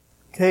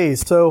Okay,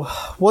 so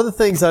one of the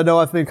things I know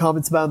I've made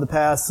comments about in the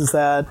past is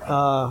that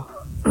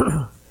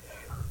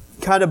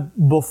kind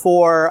of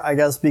before, I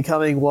guess,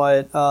 becoming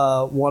what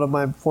one of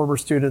my former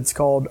students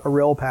called a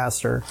real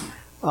pastor,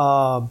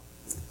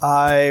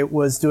 I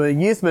was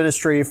doing youth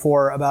ministry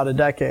for about a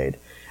decade.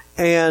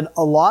 And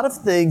a lot of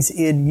things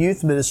in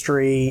youth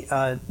ministry,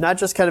 not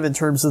just kind of in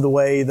terms of the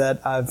way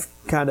that I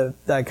kind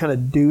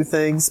of do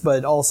things,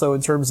 but also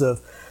in terms of,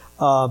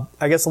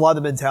 I guess a lot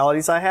of the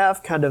mentalities I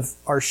have kind of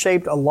are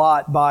shaped a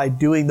lot by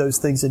doing those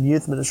things in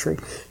youth ministry.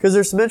 Because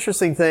there's some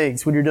interesting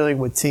things when you're dealing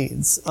with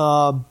teens.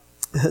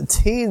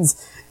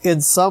 Teens, in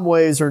some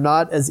ways, are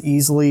not as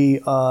easily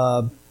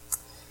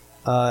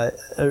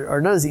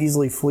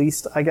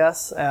fleeced, I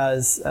guess,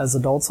 as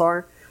adults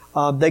are.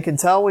 They can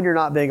tell when you're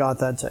not being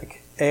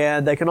authentic.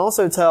 And they can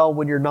also tell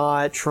when you're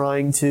not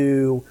trying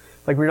to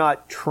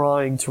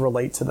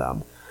relate to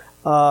them.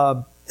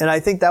 And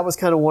I think that was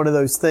kind of one of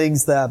those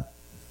things that,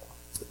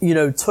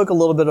 took a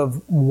little bit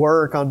of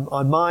work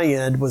on my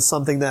end, was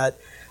something that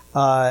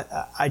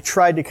I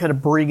tried to kind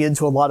of bring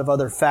into a lot of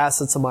other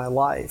facets of my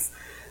life.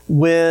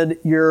 When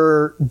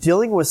you're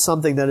dealing with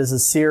something that is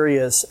as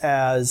serious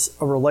as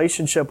a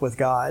relationship with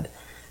God,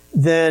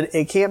 then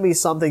it can't be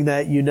something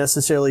that you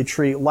necessarily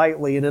treat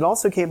lightly, and it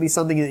also can't be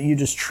something that you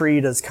just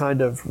treat as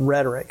kind of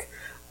rhetoric.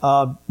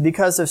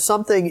 Because if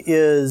something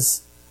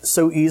is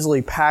so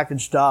easily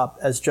packaged up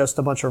as just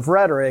a bunch of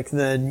rhetoric,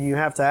 then you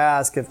have to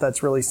ask if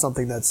that's really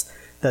something that's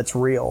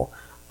real.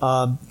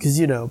 Because,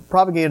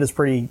 propaganda is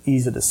pretty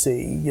easy to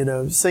see.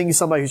 Seeing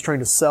somebody who's trying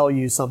to sell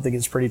you something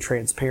is pretty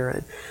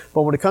transparent.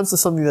 But when it comes to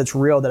something that's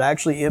real, that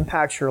actually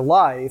impacts your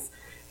life,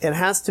 it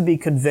has to be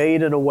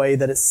conveyed in a way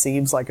that it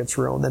seems like it's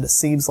real and that it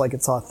seems like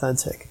it's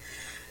authentic.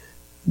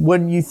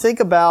 When you think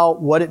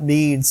about what it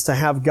means to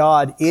have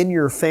God in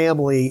your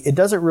family, it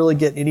doesn't really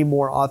get any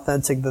more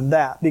authentic than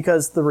that,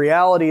 because the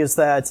reality is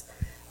that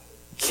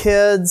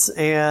kids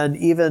and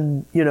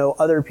even,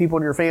 other people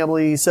in your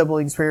family,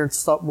 siblings,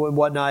 parents, and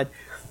whatnot,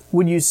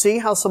 when you see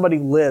how somebody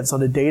lives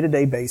on a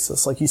day-to-day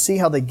basis, like you see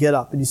how they get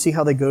up and you see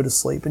how they go to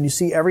sleep and you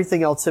see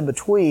everything else in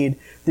between,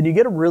 then you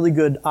get a really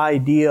good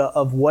idea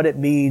of what it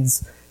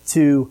means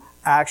to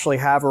actually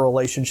have a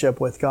relationship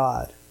with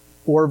God,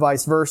 or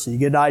vice versa. You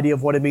get an idea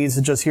of what it means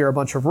to just hear a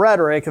bunch of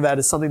rhetoric that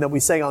is something that we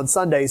say on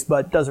Sundays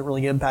but doesn't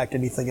really impact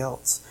anything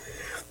else.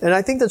 And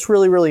I think that's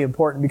really, really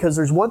important, because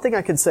there's one thing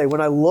I can say.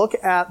 When I look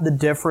at the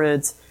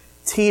different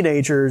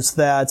teenagers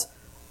that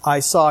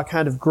I saw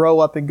kind of grow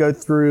up and go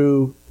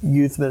through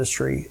youth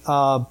ministry,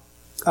 I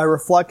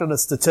reflect on a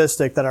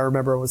statistic that I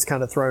remember was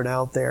kind of thrown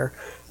out there.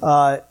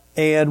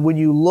 And when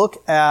you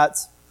look at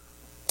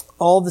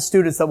all the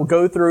students that will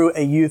go through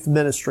a youth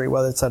ministry,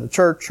 whether it's at a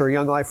church or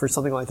YoungLife or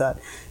something like that,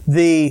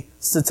 the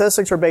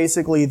statistics are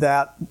basically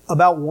that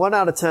about 1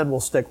 out of 10 will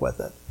stick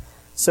with it.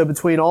 So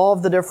between all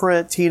of the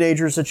different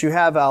teenagers that you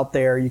have out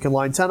there, you can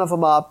line 10 of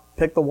them up,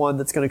 pick the one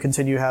that's going to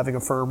continue having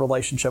a firm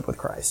relationship with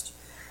Christ.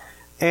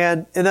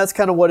 And that's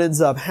kind of what ends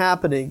up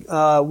happening.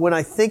 When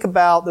I think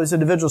about those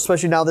individuals,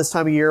 especially now this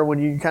time of year, when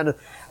you kind of,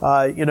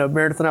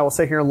 Meredith and I will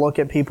sit here and look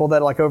at people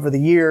that, like, over the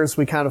years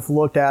we kind of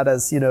looked at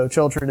as,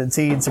 children and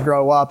teens to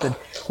grow up. And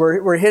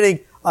we're hitting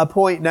a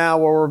point now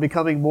where we're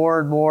becoming more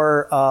and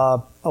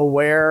more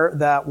aware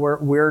that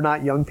we're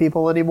not young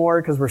people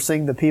anymore, because we're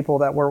seeing the people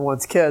that were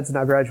once kids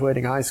now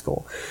graduating high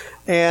school.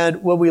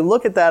 And when we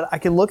look at that, I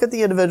can look at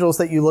the individuals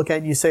that you look at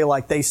and you say,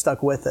 like, they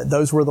stuck with it.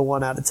 Those were the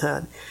 1 out of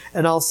 10.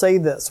 And I'll say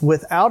this,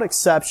 without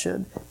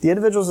exception, the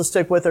individuals that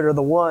stick with it are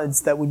the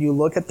ones that when you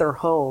look at their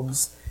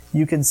homes,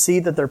 you can see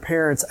that their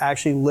parents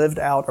actually lived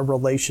out a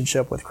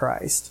relationship with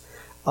Christ.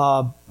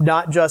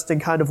 Not just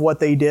in kind of what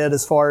they did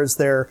as far as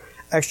their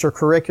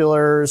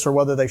extracurriculars or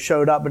whether they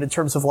showed up, but in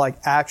terms of, like,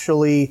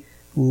 actually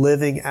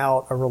living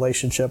out a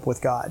relationship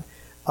with God.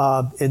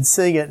 And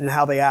seeing it in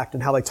how they act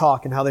and how they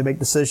talk and how they make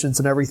decisions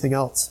and everything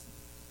else.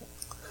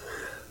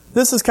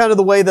 This is kind of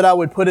the way that I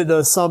would put it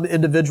to some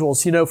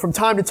individuals. From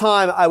time to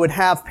time, I would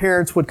have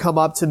parents would come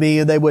up to me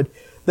and they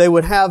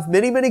would have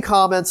many, many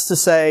comments to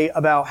say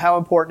about how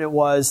important it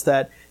was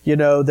that,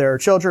 their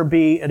children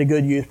be in a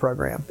good youth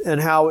program,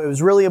 and how it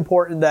was really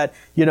important that,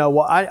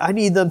 I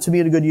need them to be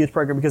in a good youth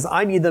program because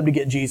I need them to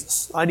get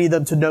Jesus. I need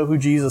them to know who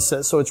Jesus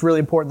is. So it's really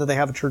important that they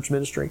have a church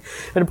ministry.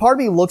 And a part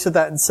of me looks at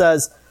that and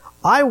says,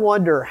 I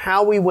wonder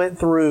how we went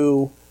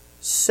through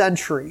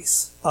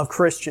centuries of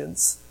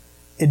Christians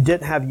and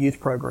didn't have youth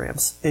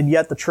programs, and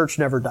yet the church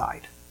never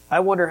died. I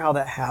wonder how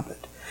that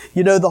happened.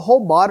 The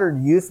whole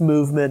modern youth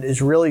movement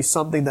is really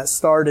something that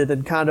started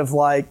in kind of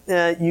like,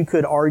 you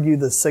could argue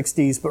the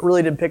 60s, but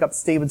really didn't pick up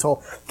steam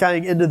until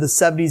kind of into the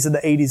 70s and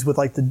the 80s with,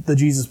 like, the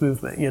Jesus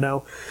movement,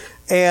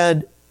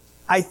 And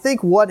I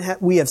think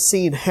what we have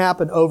seen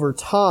happen over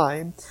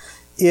time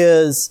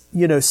is,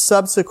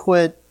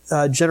 subsequent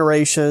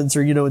generations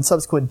or, in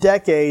subsequent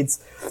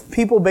decades,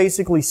 people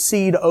basically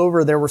cede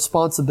over their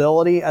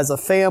responsibility as a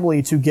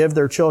family to give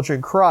their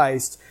children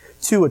Christ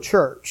to a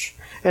church.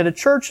 And a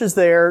church is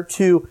there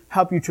to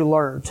help you to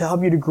learn, to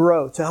help you to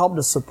grow, to help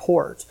to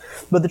support.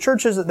 But the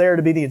church isn't there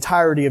to be the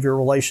entirety of your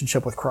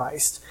relationship with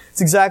Christ.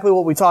 It's exactly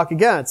what we talk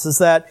against, is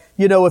that,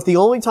 if the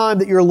only time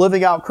that you're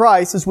living out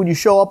Christ is when you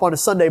show up on a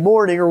Sunday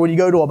morning or when you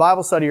go to a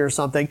Bible study or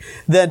something,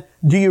 then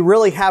do you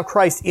really have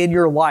Christ in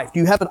your life? Do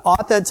you have an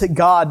authentic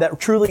God that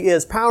truly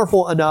is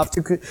powerful enough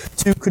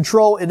to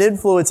control and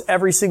influence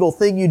every single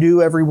thing you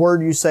do, every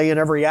word you say, and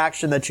every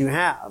action that you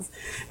have?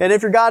 And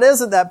if your God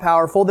isn't that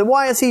powerful, then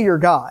why is He your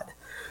God?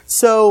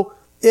 So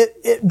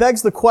it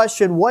begs the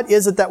question, what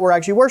is it that we're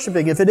actually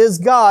worshiping? If it is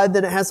God,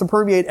 then it has to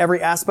permeate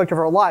every aspect of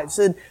our lives.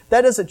 And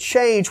that doesn't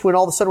change when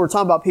all of a sudden we're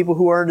talking about people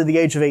who are under the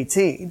age of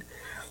 18.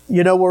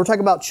 When we're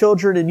talking about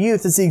children and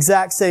youth, it's the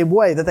exact same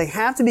way, that they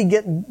have to be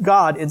getting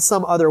God in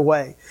some other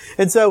way.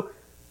 And so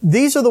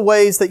these are the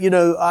ways that,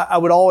 I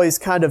would always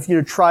kind of,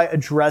 try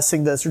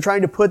addressing this or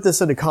trying to put this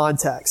into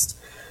context.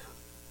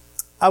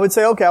 I would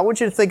say, okay, I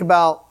want you to think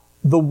about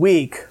the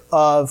week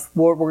of,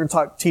 we're going to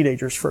talk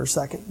teenagers for a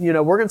second.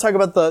 We're going to talk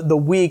about the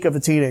week of a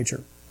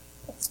teenager.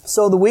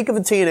 So the week of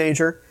a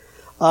teenager,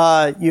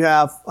 you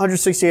have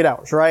 168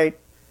 hours, right?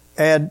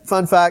 And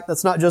fun fact,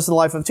 that's not just in the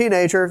life of a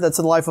teenager, that's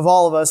in the life of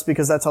all of us,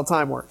 because that's how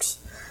time works.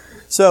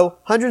 So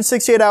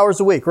 168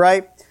 hours a week,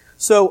 right?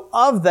 So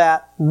of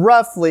that,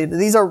 roughly,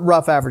 these are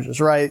rough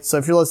averages, right? So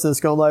if you're listening to this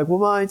going like,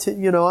 well, I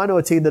know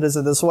a teen that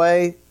isn't this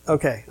way.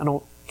 Okay, I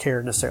don't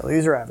care necessarily.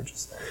 These are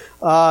averages.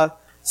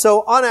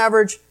 So on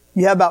average,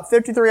 you have about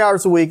 53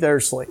 hours a week that are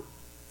asleep.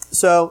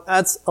 So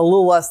that's a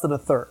little less than a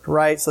third,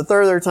 right? So a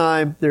third of their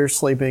time, they're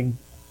sleeping,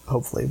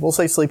 hopefully. We'll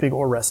say sleeping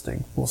or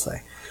resting, we'll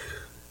say.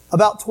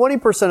 About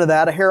 20% of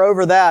that, a hair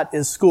over that,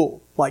 is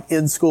school, like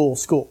in school.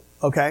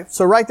 Okay?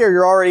 So right there,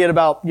 you're already a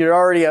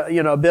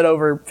bit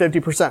over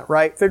 50%,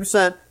 right?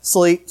 50%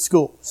 sleep,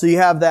 school. So you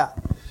have that.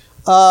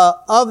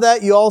 Of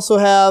that, you also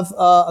have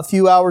a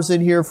few hours in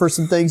here for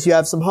some things. You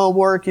have some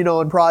homework,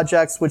 and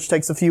projects, which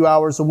takes a few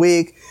hours a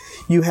week.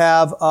 You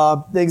have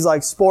things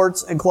like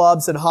sports and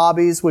clubs and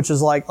hobbies, which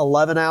is like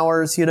 11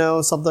 hours,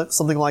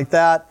 something like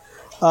that.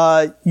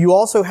 You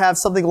also have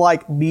something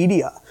like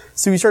media.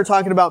 So we start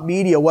talking about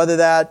media, whether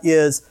that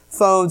is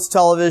phones,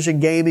 television,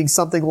 gaming,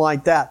 something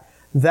like that.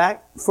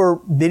 That,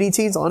 for many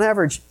teens on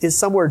average, is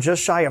somewhere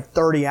just shy of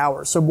 30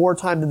 hours. So more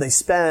time than they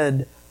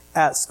spend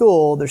at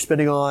school, they're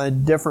spending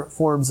on different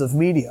forms of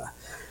media.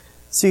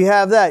 So you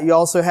have that. You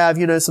also have,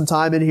 some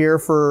time in here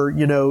for,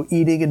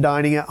 eating and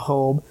dining at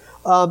home.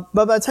 But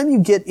by the time you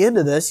get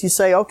into this, you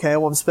say, okay,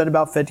 well, I'm spending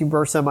about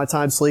 15% of my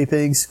time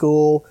sleeping,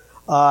 school,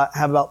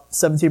 have about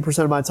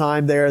 17% of my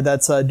time there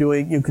that's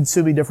doing,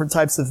 consuming different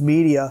types of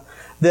media.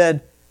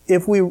 Then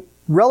if we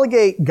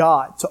relegate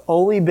God to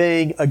only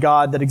being a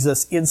God that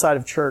exists inside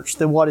of church,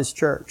 then what is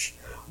church?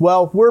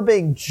 Well, if we're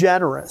being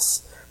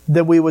generous,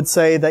 then we would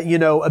say that,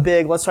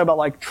 let's talk about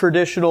like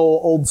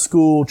traditional old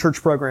school church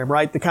program,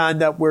 right? The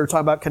kind that we're talking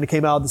about kind of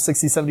came out of the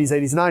 60s, 70s,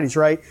 80s, 90s,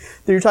 right?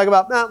 Then you're talking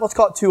about, let's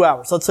call it 2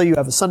 hours. Let's say you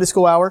have a Sunday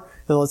school hour,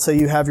 and let's say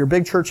you have your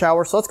big church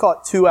hour. So let's call it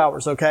 2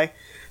 hours, okay?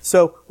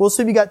 So we'll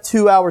assume you got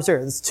 2 hours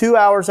there. That's 2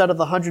 hours out of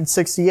the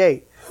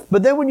 168.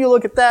 But then when you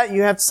look at that,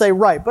 you have to say,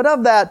 right, but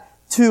of that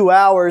 2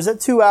 hours, that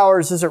 2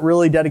 hours isn't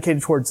really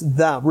dedicated towards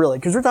them, really,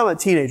 because we're talking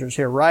about teenagers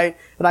here, right?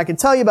 And I can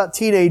tell you about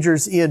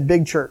teenagers in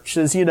big church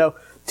is,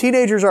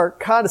 teenagers are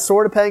kind of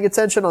sort of paying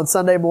attention on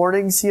Sunday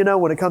mornings,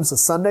 when it comes to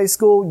Sunday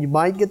school. You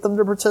might get them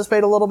to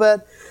participate a little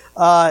bit.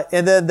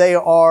 And then they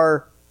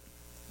are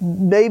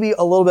maybe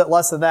a little bit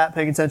less than that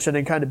paying attention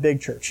in kind of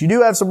big church. You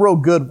do have some real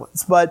good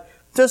ones, but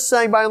just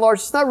saying by and large,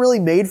 it's not really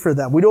made for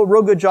them. We do a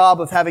real good job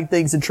of having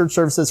things in church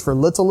services for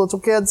little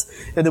kids,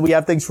 and then we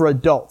have things for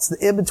adults. The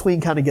in-between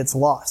kind of gets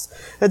lost.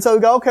 And so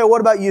we go, okay, what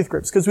about youth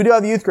groups? Because we do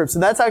have youth groups,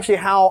 and that's actually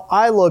how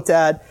I looked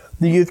at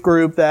the youth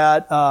group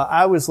that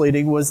I was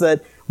leading, was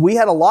that we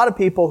had a lot of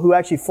people who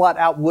actually flat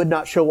out would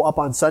not show up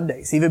on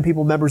Sundays, even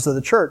people members of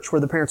the church,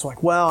 where the parents were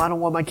like, well, I don't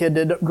want my kid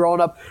to end up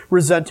growing up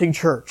resenting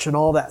church and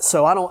all that,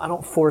 so I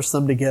don't force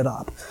them to get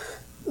up.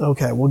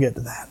 Okay, we'll get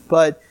to that.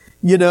 But,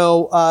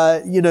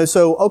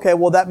 so, okay,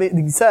 well, that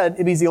being said,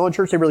 it means the only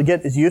church they really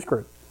get is youth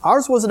group.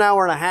 Ours was an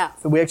hour and a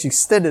half, and we actually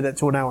extended it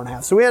to an hour and a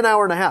half. So we had an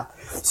hour and a half.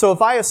 So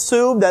if I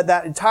assume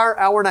that entire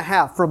hour and a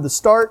half from the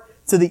start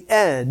to the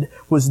end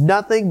was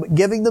nothing but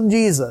giving them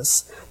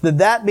Jesus, then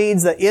that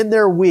means that in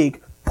their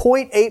week,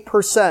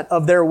 0.8%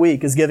 of their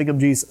week is giving them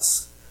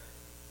Jesus.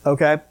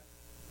 Okay?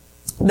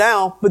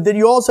 Now, but then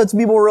you also have to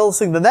be more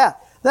realistic than that.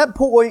 That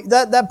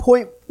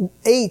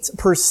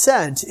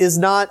 0.8% is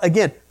not,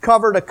 again,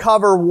 cover to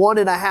cover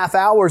 1.5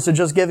 hours of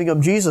just giving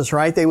them Jesus,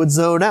 right? They would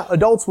zone out.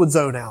 Adults would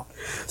zone out.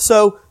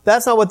 So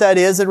that's not what that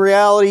is. In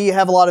reality, you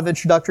have a lot of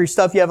introductory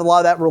stuff. You have a lot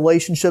of that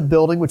relationship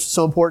building, which is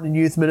so important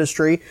in youth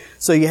ministry.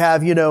 So you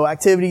have,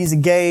 activities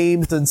and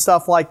games and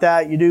stuff like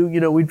that. You do,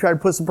 we try to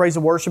put some praise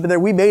and worship in there.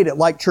 We made it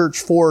like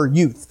church for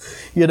youth,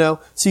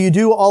 So you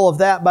do all of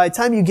that. By the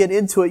time you get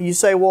into it, you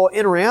say, well,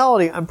 in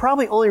reality, I'm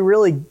probably only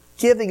really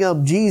giving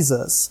them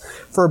Jesus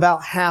for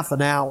about half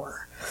an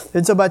hour.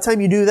 And so by the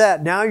time you do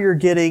that, now you're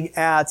getting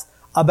at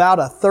about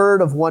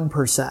 1/3 of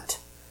 1%.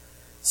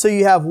 So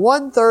you have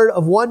 1/3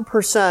 of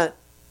 1%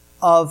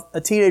 of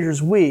a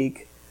teenager's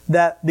week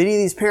that many of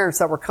these parents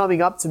that were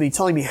coming up to me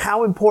telling me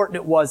how important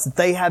it was that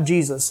they have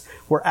Jesus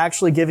were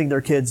actually giving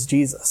their kids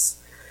Jesus.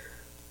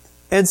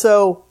 And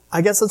so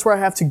I guess that's where I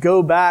have to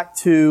go back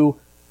to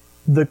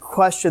the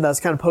question that's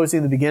kind of posing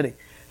in the beginning.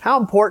 How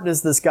important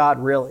is this God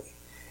really?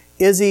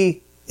 Is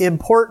he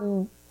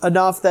important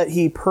enough that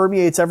he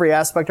permeates every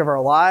aspect of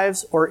our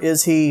lives, or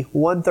is he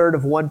 1/3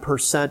 of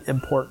 1%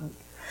 important?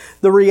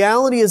 The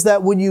reality is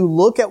that when you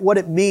look at what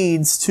it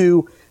means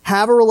to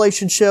have a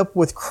relationship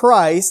with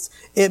Christ,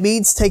 it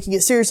means taking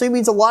it seriously. It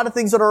means a lot of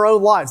things in our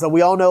own lives that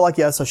we all know, like,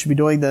 yes, I should be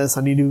doing this.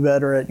 I need to be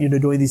better at,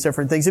 doing these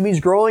different things. It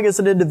means growing as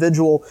an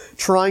individual,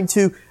 trying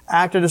to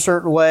act in a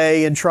certain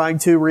way and trying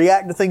to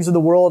react to things in the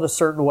world a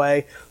certain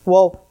way.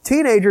 Well,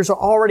 teenagers are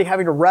already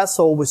having to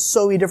wrestle with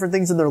so many different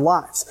things in their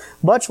lives,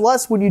 much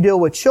less when you deal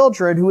with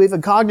children who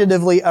even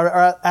cognitively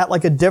are at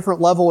like a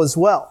different level as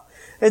well.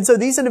 And so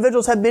these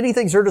individuals have many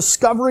things. They're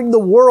discovering the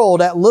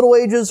world at little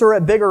ages or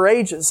at bigger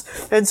ages.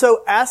 And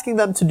so asking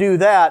them to do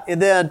that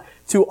and then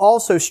to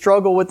also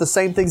struggle with the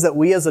same things that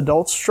we as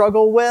adults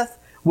struggle with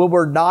when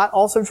we're not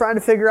also trying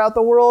to figure out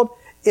the world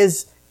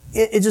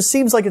it just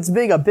seems like it's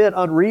being a bit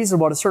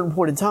unreasonable at a certain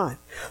point in time.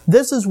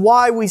 This is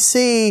why we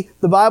see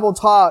the Bible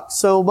talk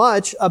so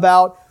much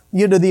about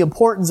the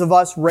importance of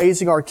us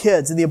raising our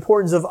kids and the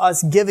importance of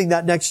us giving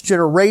that next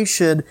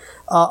generation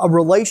a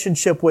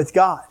relationship with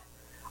God.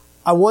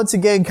 I once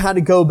again kind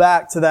of go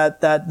back to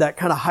that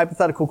kind of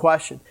hypothetical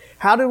question.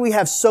 How did we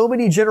have so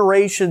many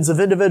generations of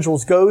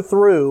individuals go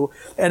through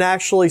and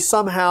actually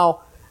somehow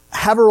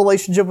have a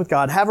relationship with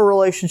God, have a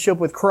relationship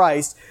with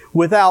Christ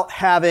without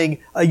having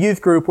a youth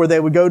group where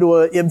they would go to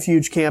a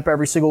MFuge camp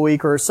every single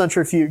week or a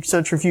Centrifuge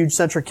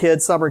Centra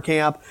Kids summer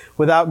camp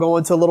without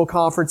going to little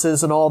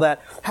conferences and all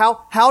that?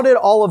 How did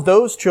all of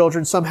those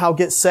children somehow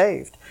get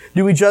saved?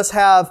 Do we just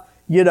have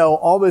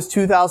almost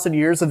 2,000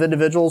 years of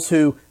individuals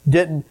who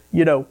didn't,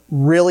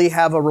 really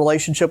have a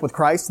relationship with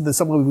Christ and then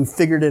someone who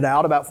figured it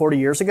out about 40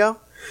 years ago?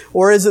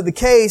 Or is it the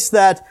case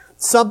that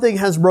something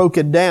has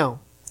broken down?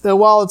 And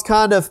while it's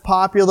kind of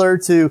popular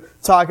to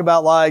talk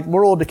about like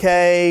moral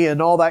decay and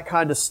all that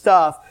kind of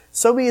stuff,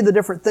 so many of the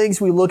different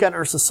things we look at in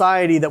our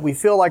society that we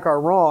feel like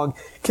are wrong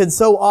can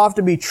so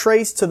often be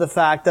traced to the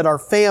fact that our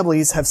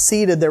families have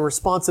ceded their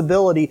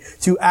responsibility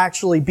to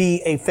actually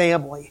be a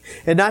family.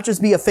 And not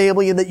just be a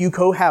family in that you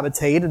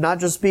cohabitate, and not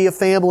just be a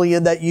family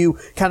in that you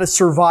kind of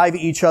survive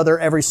each other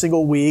every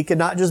single week, and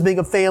not just being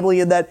a family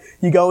in that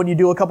you go and you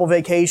do a couple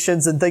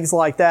vacations and things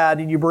like that,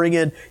 and you bring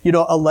in,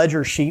 a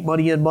ledger sheet,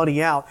 money in,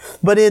 money out,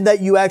 but in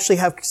that you actually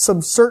have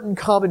some certain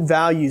common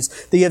values,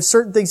 that you have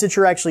certain things that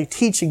you're actually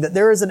teaching, that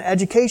there is an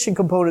education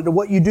component to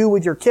what you do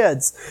with your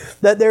kids,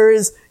 that there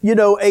is,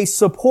 a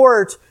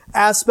support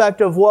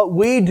aspect of what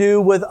we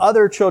do with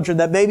other children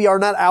that maybe are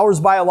not ours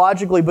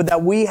biologically, but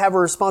that we have a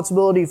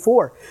responsibility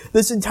for.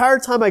 This entire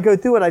time I go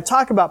through and I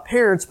talk about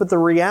parents, but the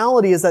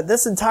reality is that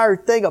this entire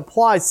thing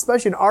applies,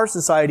 especially in our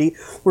society,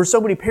 where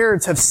so many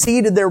parents have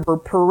ceded their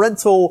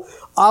parental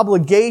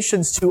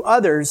obligations to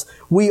others.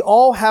 We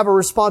all have a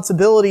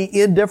responsibility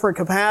in different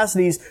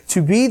capacities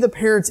to be the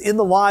parents in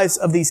the lives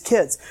of these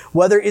kids,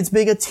 whether it's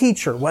being a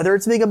teacher, whether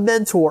it's being a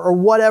mentor, or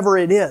whatever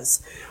it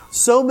is.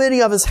 So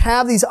many of us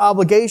have these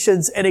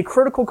obligations, and a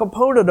critical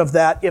component of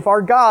that, if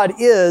our God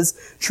is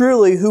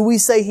truly who we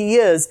say He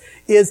is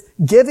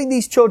giving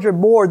these children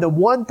more than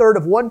 1/3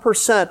 of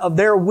 1% of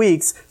their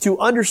weeks to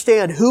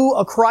understand who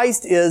a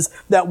Christ is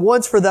that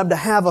wants for them to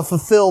have a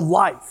fulfilled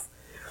life.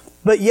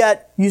 But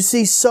yet, you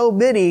see so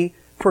many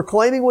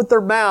proclaiming with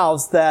their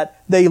mouths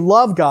that they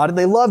love God and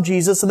they love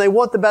Jesus and they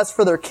want the best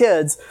for their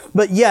kids,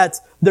 but yet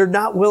they're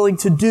not willing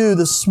to do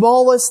the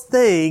smallest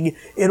thing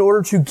in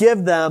order to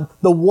give them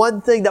the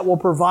one thing that will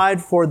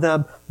provide for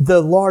them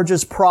the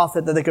largest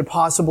profit that they could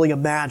possibly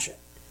imagine.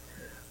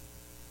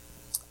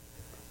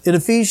 In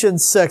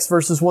Ephesians 6,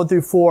 verses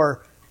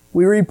 1-4,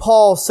 we read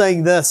Paul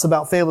saying this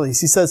about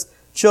families. He says,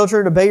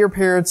 "Children, obey your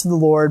parents in the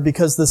Lord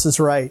because this is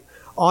right.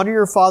 Honor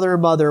your father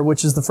and mother,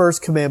 which is the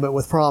first commandment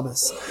with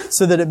promise,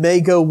 so that it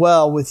may go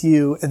well with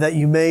you and that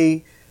you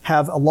may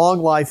have a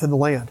long life in the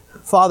land.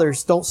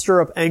 Fathers, don't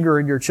stir up anger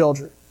in your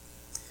children."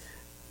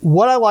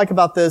 What I like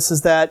about this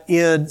is that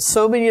in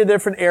so many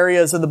different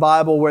areas in the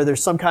Bible where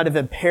there's some kind of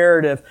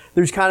imperative,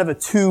 there's kind of a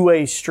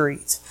two-way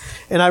street.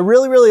 And I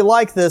really, really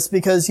like this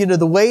because,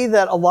 the way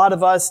that a lot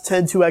of us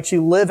tend to actually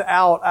live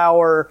out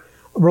our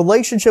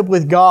relationship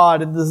with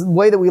God and the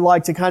way that we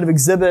like to kind of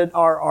exhibit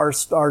our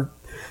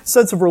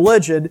sense of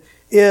religion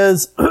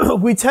is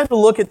we tend to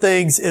look at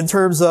things in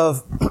terms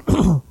of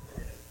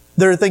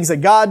there are things that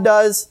God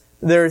does,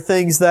 there are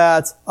things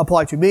that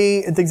apply to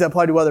me and things that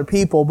apply to other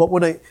people. But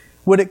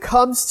when it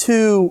comes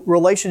to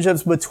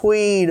relationships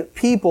between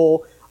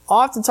people,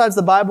 oftentimes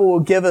the Bible will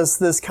give us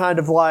this kind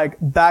of like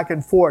back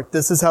and forth.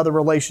 This is how the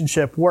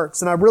relationship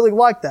works. And I really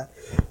like that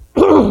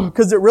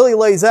because it really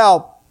lays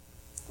out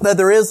that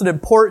there is an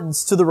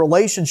importance to the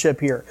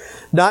relationship here.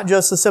 Not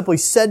just a simply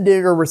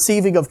sending or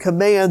receiving of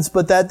commands,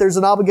 but that there's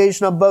an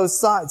obligation on both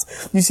sides.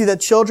 You see that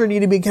children need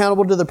to be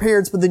accountable to their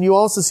parents, but then you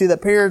also see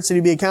that parents need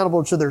to be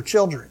accountable to their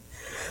children.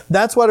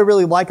 That's what I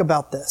really like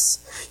about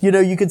this.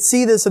 You can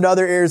see this in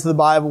other areas of the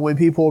Bible when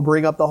people will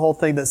bring up the whole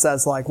thing that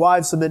says like,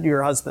 wives, submit to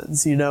your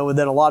husbands, and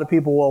then a lot of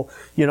people will,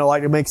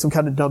 like to make some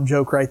kind of dumb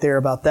joke right there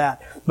about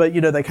that. But,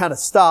 they kind of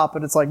stop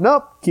and it's like,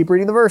 nope, keep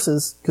reading the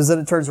verses, because then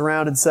it turns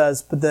around and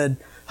says, but then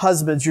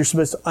husbands, you're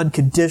supposed to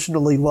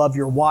unconditionally love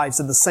your wives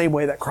in the same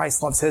way that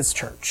Christ loves his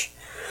church.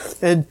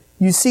 And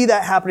you see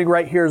that happening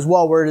right here as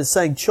well, where it is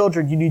saying,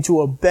 children, you need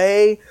to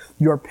obey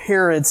your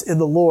parents in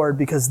the Lord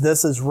because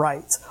this is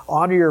right.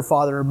 Honor your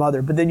father and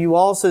mother. But then you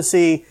also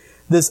see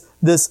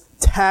this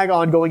tag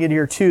on going in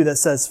here too that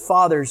says,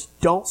 fathers,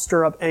 don't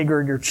stir up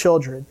anger in your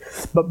children,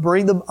 but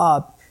bring them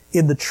up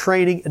in the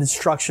training and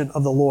instruction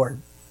of the Lord.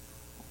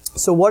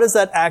 So what does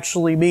that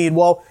actually mean?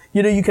 Well,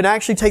 you can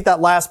actually take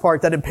that last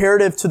part, that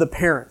imperative to the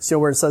parents,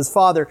 where it says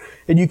father,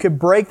 and you can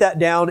break that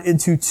down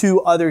into two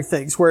other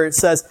things, where it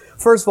says,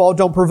 first of all,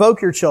 don't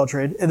provoke your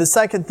children. And the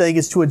second thing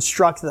is to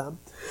instruct them.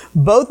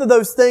 Both of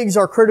those things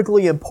are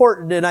critically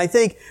important. And I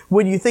think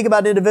when you think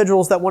about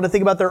individuals that want to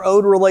think about their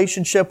own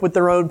relationship with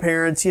their own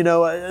parents,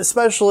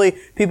 especially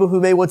people who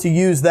may want to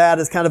use that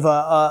as kind of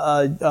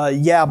a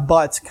yeah,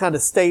 but kind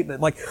of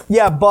statement. Like,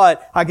 yeah,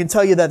 but I can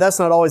tell you that that's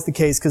not always the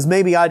case, because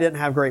maybe I didn't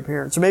have great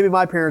parents, or maybe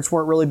my parents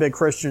weren't really big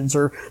Christians,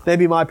 or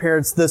maybe my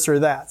parents this or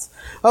that.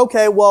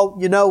 Okay, well,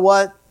 you know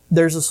what?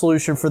 There's a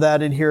solution for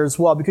that in here as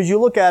well, because you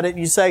look at it and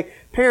you say,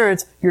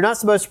 parents, you're not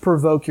supposed to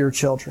provoke your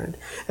children.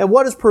 And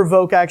what does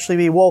provoke actually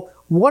mean? Well,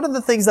 one of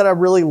the things that I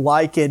really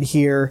like in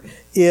here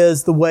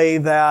is the way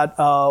that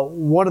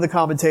one of the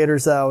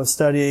commentators that I was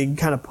studying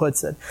kind of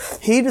puts it.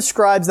 He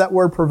describes that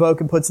word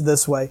provoke and puts it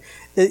this way.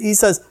 He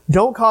says,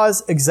 don't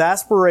cause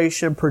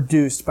exasperation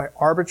produced by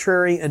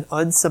arbitrary and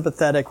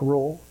unsympathetic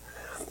rule.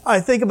 I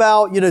think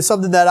about,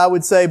 something that I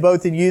would say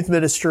both in youth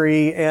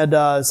ministry and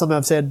something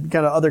I've said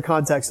kind of other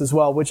contexts as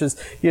well, which is,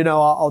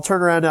 I'll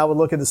turn around and I would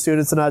look at the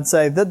students and I'd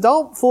say that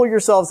don't fool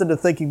yourselves into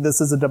thinking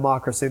this is a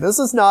democracy. This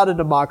is not a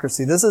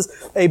democracy. This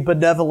is a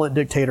benevolent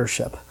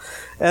dictatorship.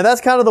 And that's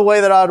kind of the way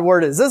that I would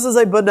word it. This is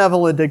a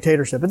benevolent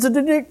dictatorship. It's a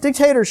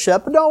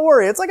dictatorship, but don't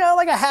worry. It's like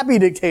a happy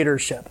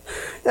dictatorship.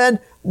 And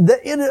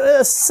in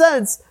a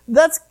sense,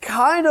 that's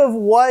kind of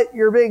what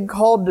you're being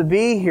called to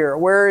be here,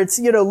 where it's,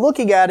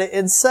 looking at it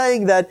and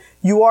saying that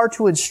you are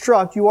to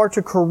instruct, you are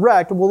to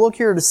correct. And we'll look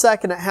here in a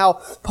second at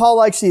how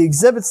Paul actually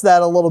exhibits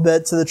that a little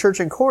bit to the church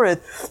in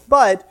Corinth.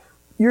 But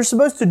you're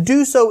supposed to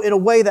do so in a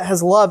way that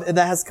has love and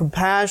that has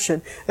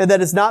compassion and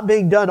that is not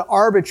being done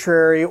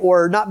arbitrary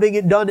or not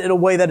being done in a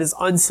way that is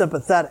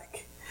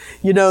unsympathetic.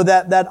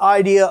 That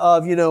idea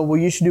of, well,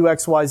 you should do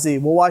X, Y, Z.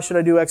 Well, why should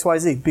I do X, Y,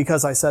 Z?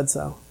 Because I said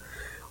so.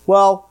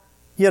 Well,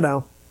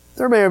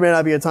 there may or may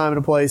not be a time and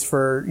a place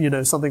for,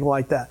 something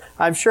like that.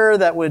 I'm sure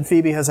that when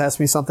Phoebe has asked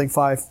me something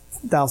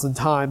 5,000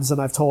 times and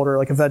I've told her,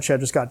 like eventually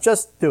I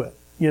just do it,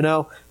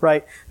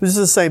 right? This is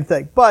the same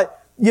thing. But,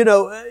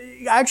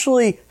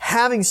 actually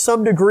having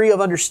some degree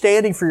of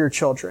understanding for your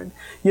children,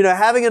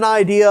 having an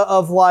idea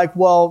of like,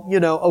 well,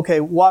 okay,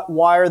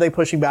 why are they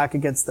pushing back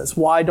against this?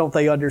 Why don't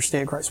they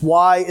understand Christ?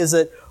 Why is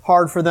it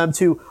hard for them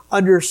to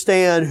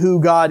understand who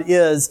God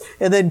is?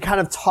 And then kind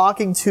of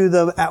talking to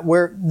them at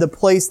where the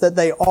place that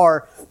they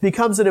are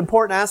becomes an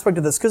important aspect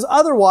of this. Because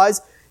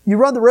otherwise, you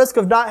run the risk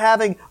of not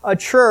having a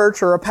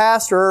church or a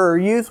pastor or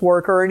a youth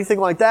worker or anything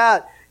like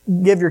that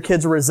give your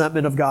kids a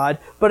resentment of God,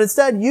 but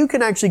instead you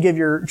can actually give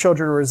your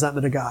children a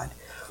resentment of God.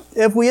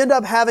 If we end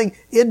up having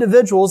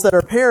individuals that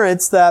are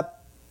parents that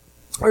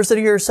are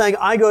sitting here saying,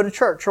 I go to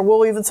church, or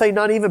we'll even say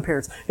not even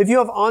parents. If you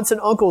have aunts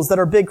and uncles that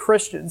are big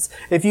Christians,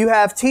 if you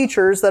have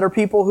teachers that are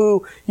people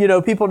who,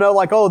 people know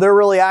like, oh, they're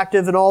really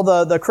active in all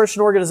the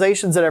Christian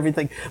organizations and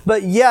everything,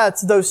 but yet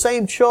those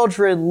same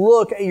children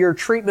look at your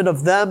treatment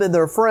of them and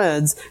their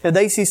friends, and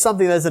they see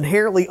something that's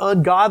inherently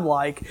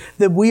ungodlike,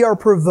 then we are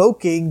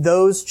provoking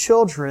those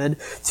children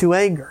to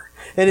anger.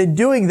 And in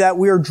doing that,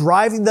 we are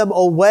driving them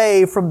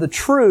away from the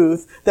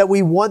truth that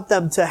we want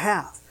them to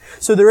have.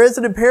 So there is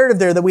an imperative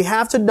there that we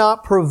have to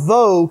not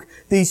provoke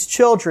these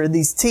children,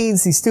 these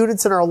teens, these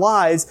students in our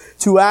lives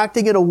to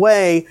acting in a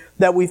way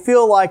that we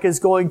feel like is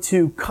going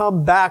to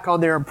come back on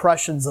their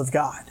impressions of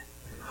God.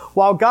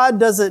 While God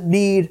doesn't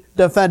need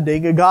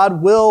defending, and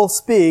God will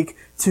speak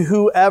to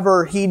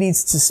whoever He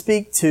needs to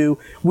speak to,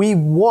 we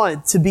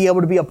want to be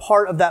able to be a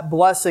part of that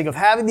blessing of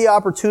having the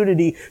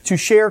opportunity to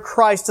share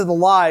Christ in the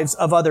lives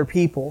of other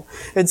people.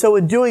 And so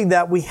in doing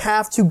that, we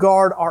have to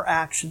guard our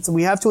actions, and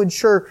we have to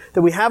ensure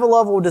that we have a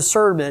level of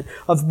discernment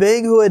of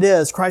being who it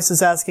is Christ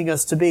is asking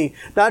us to be,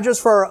 not just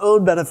for our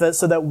own benefit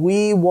so that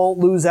we won't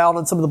lose out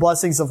on some of the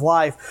blessings of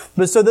life,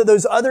 but so that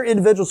those other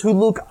individuals who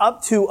look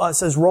up to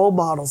us as role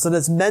models and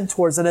as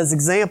mentors and as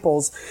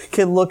examples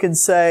can look and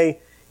say,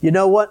 you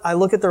know what? I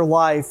look at their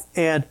life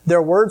and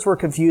their words were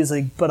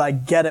confusing, but I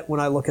get it when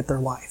I look at their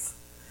life.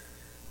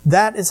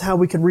 That is how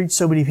we can reach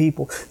so many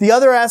people. The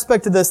other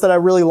aspect of this that I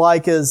really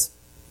like is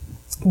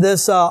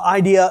this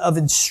idea of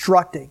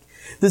instructing.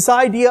 This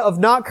idea of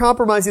not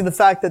compromising the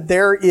fact that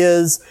there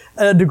is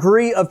a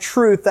degree of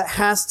truth that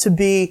has to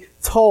be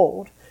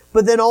told.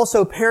 but then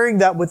also pairing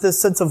that with this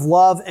sense of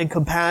love and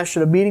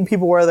compassion, of meeting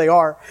people where they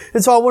are.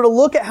 And so I want to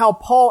look at how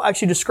Paul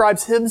actually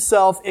describes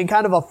himself in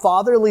kind of a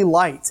fatherly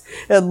light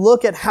and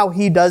look at how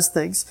he does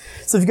things.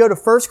 So if you go to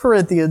 1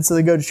 Corinthians, so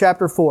then go to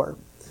chapter 4.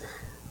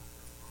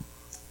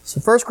 So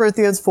 1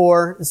 Corinthians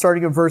 4, and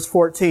starting in verse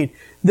 14,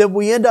 then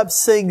we end up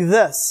seeing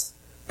this.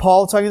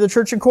 Paul talking to the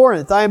church in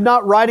Corinth, I am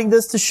not writing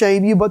this to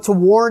shame you, but to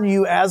warn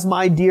you as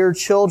my dear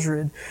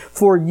children.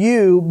 For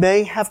you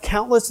may have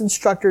countless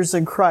instructors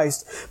in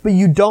Christ, but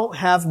you don't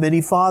have many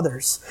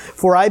fathers.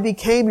 For I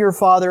became your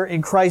father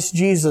in Christ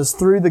Jesus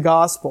through the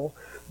gospel.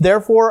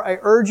 Therefore, I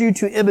urge you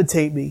to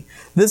imitate me.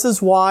 This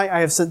is why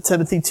I have sent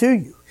Timothy to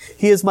you.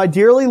 He is my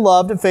dearly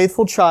loved and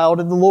faithful child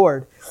in the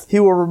Lord.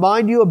 He will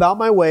remind you about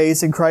my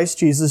ways in Christ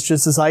Jesus,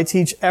 just as I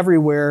teach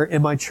everywhere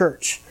in my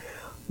church.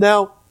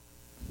 Now,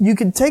 you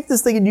can take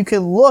this thing and you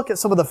can look at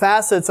some of the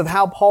facets of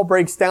how Paul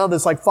breaks down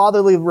this like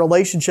fatherly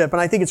relationship.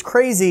 And I think it's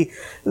crazy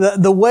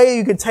the way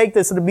you can take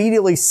this and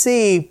immediately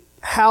see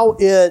how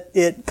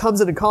it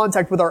comes into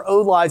contact with our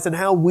own lives and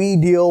how we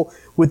deal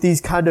with these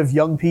kind of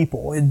young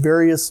people in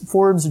various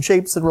forms and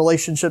shapes and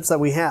relationships that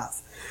we have.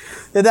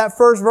 In that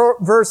first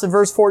verse, in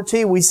verse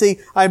 14, we see,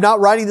 I am not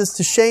writing this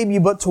to shame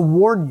you, but to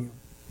warn you.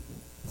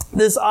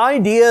 This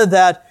idea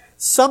that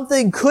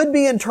something could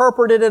be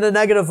interpreted in a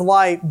negative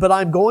light, but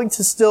I'm going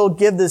to still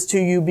give this to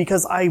you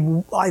because I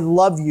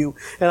love you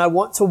and I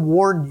want to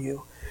warn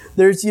you.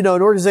 There's, an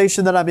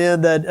organization that I'm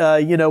in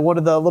that, one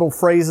of the little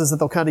phrases that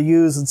they'll kind of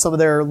use in some of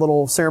their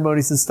little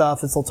ceremonies and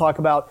stuff is they'll talk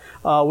about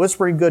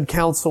whispering good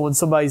counsel in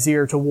somebody's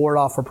ear to ward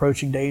off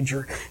approaching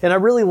danger. And I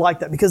really like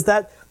that because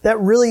that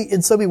really,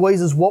 in so many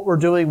ways, is what we're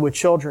doing with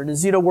children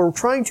is, we're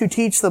trying to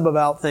teach them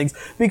about things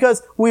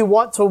because we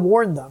want to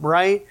warn them,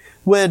 right?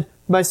 When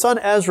my son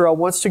Ezra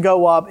wants to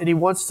go up and he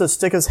wants to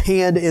stick his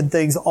hand in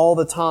things all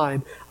the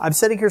time, I'm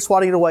sitting here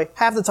swatting it away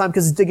half the time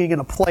because he's digging in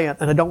a plant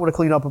and I don't want to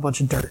clean up a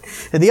bunch of dirt.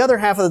 And the other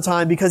half of the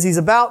time because he's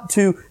about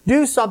to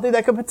do something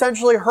that could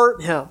potentially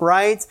hurt him,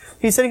 right?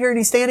 He's sitting here and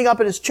he's standing up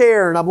in his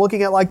chair and I'm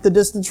looking at like the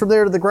distance from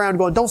there to the ground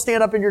going, don't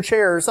stand up in your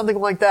chair or something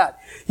like that.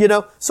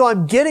 So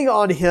I'm getting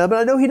on him and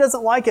I know he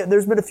doesn't like it.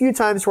 There's been a few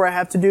times where I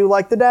have to do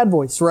like the dad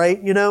voice, right?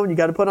 And you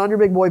got to put on your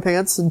big boy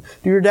pants and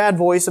do your dad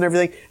voice and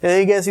everything. And then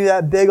he gets you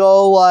that big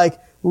old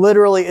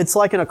literally, it's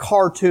like in a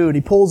cartoon.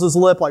 He pulls his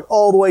lip like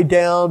all the way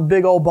down,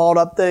 big old balled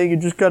up thing,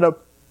 and just kind of,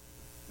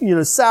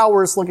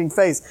 sourest looking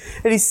face.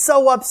 And he's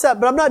so upset,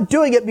 but I'm not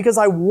doing it because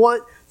I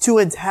want to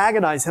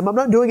antagonize him. I'm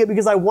not doing it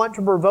because I want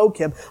to provoke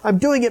him. I'm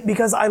doing it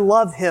because I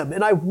love him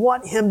and I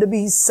want him to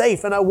be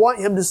safe and I want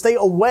him to stay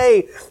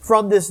away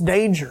from this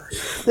danger.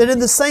 And in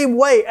the same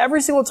way,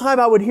 every single time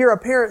I would hear a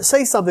parent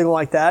say something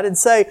like that and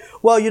say,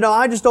 well,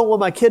 I just don't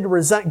want my kid to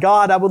resent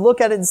God, I would look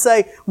at it and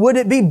say, would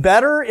it be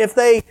better if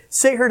they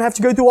sit here and have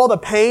to go through all the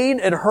pain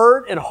and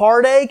hurt and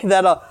heartache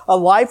that a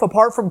life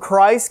apart from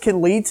Christ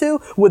can lead to?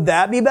 Would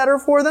that be better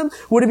for them?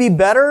 Would it be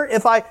better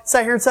if I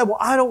sat here and said, well,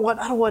 I don't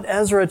want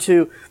Ezra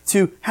to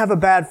have a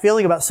bad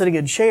feeling about sitting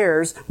in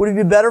chairs? Would it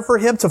be better for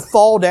him to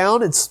fall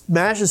down and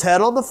smash his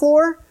head on the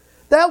floor?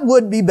 That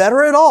wouldn't be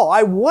better at all.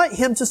 I want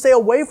him to stay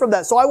away from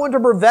that. So I want to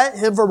prevent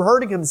him from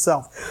hurting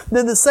himself. And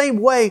in the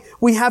same way,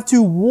 we have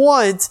to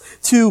want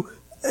to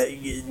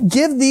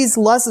give these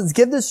lessons,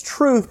 give this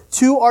truth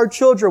to our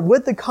children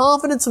with the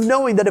confidence of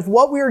knowing that if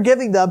what we are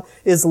giving them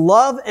is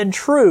love and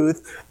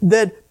truth,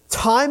 then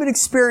time and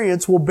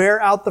experience will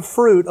bear out the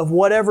fruit of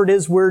whatever it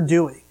is we're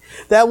doing.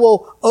 That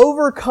will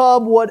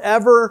overcome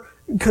whatever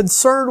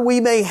concern we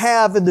may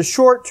have in the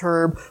short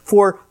term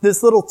for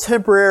this little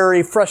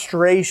temporary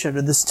frustration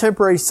or this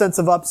temporary sense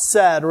of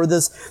upset or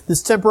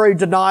this temporary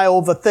denial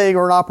of a thing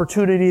or an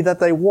opportunity that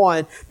they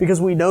want because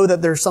we know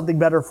that there's something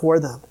better for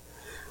them.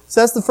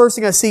 So that's the first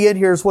thing I see in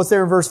here is what's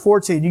there in verse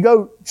 14. You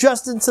go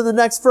just into the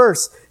next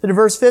verse, into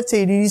verse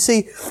 15, and you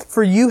see,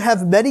 for you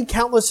have many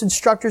countless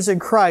instructors in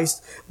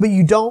Christ, but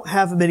you don't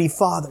have many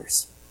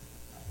fathers.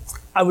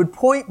 I would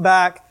point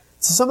back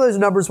to some of those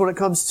numbers when it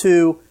comes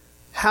to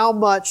how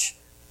much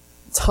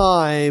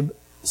time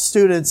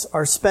students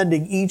are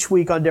spending each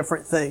week on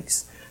different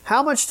things.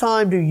 How much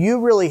time do you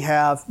really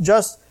have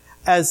just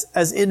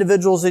as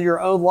individuals in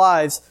your own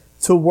lives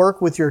to work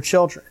with your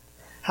children?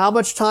 How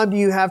much time do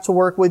you have to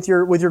work with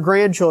your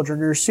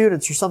grandchildren or your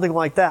students or something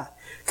like that?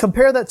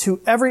 Compare that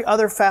to every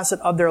other facet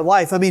of their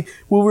life. I mean,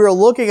 when we were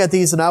looking at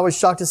these, and I was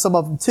shocked at some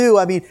of them too,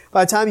 I mean,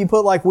 by the time you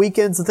put like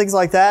weekends and things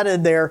like that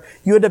in there,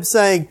 you end up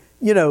saying,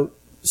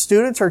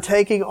 students are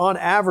taking on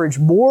average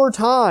more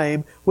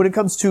time when it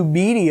comes to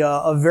media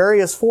of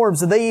various forms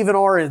than they even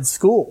are in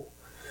school.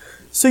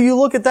 So you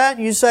look at that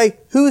and you say,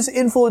 who's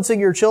influencing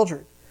your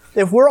children?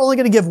 If we're only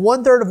going to give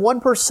 1/3 of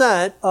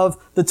 1% of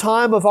the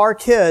time of our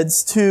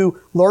kids to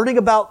learning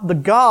about the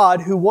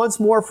God who wants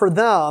more for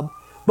them,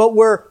 but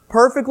we're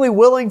perfectly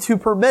willing to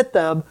permit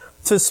them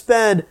to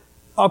spend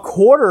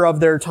 1/4 of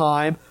their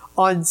time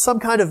on some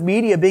kind of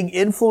media being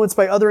influenced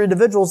by other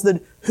individuals,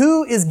 then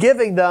who is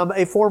giving them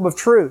a form of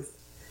truth?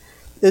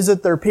 Is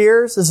it their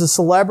peers? Is it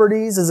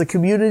celebrities? Is it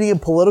community and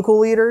political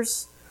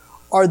leaders?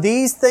 Are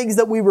these things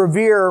that we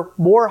revere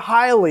more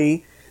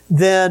highly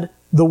than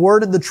the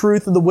word and the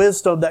truth and the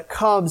wisdom that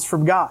comes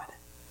from God.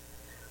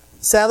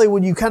 Sadly,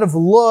 when you kind of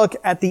look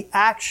at the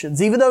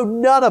actions, even though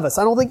none of us,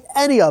 I don't think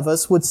any of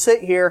us would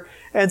sit here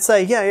and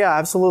say, yeah,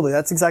 absolutely,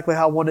 that's exactly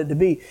how I want it to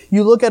be.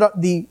 You look at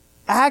the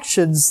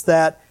actions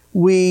that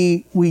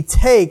we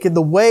take and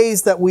the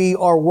ways that we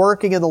are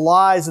working in the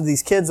lives of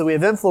these kids that we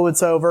have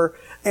influence over,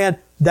 and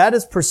that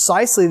is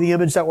precisely the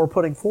image that we're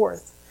putting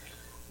forth.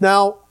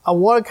 Now, I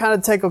want to kind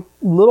of take a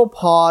little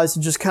pause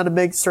and just kind of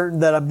make certain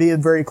that I'm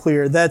being very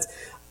clear that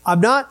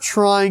I'm not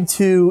trying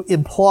to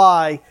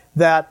imply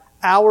that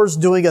hours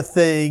doing a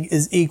thing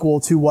is equal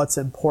to what's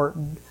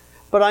important.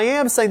 But I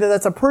am saying that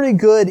that's a pretty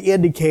good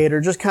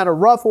indicator, just kind of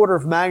rough order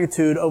of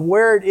magnitude of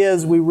where it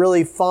is we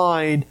really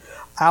find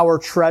our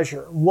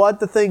treasure, what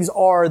the things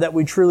are that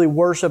we truly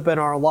worship in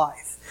our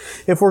life.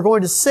 If we're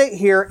going to sit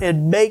here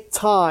and make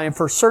time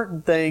for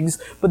certain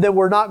things, but then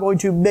we're not going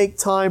to make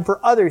time for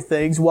other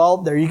things, well,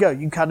 there you go.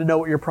 You kind of know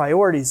what your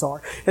priorities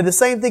are. And the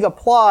same thing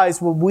applies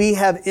when we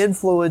have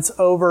influence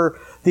over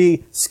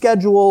the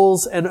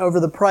schedules and over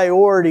the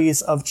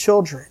priorities of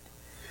children.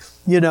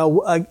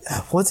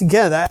 Once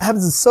again, that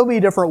happens in so many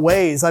different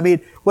ways. I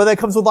mean, whether it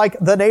comes with like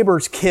the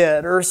neighbor's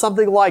kid or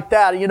something like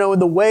that, in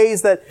the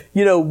ways that,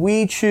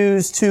 we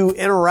choose to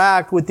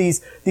interact with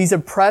these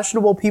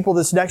impressionable people,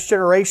 this next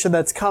generation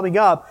that's coming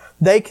up,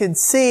 they can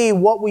see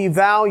what we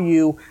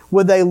value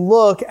when they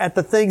look at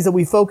the things that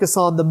we focus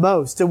on the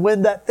most. And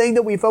when that thing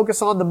that we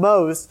focus on the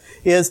most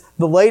is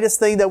the latest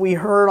thing that we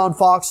heard on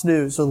Fox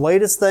News, or the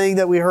latest thing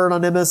that we heard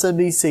on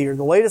MSNBC, or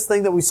the latest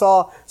thing that we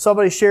saw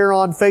somebody share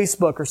on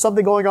Facebook, or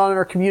something going on in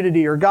our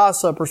community, or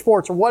gossip, or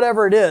sports, or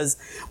whatever it is,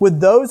 when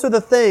those are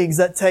the things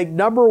that take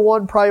number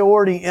one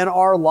priority in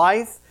our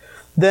life,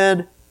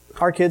 then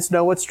our kids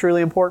know what's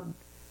truly important.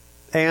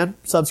 And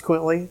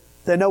subsequently,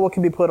 they know what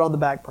can be put on the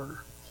back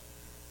burner.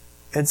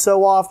 And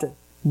so often,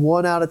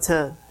 1 out of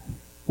 10,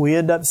 we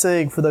end up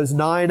seeing for those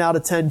 9 out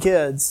of 10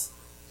 kids,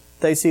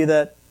 they see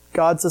that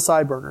God's a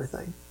side burner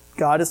thing.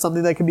 God is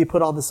something that can be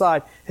put on the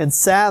side. And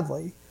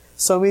sadly,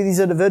 so many of these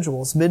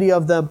individuals, many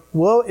of them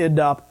will end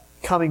up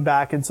coming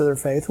back into their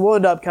faith, will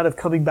end up kind of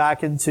coming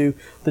back into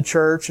the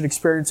church and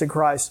experiencing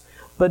Christ,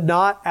 but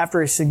not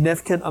after a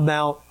significant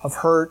amount of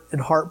hurt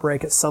and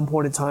heartbreak at some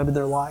point in time in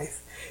their life.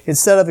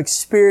 Instead of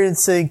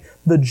experiencing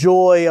the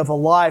joy of a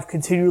life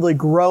continually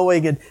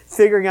growing and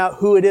figuring out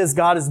who it is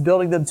God is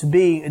building them to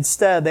be,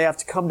 instead they have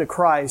to come to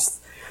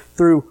Christ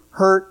through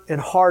hurt and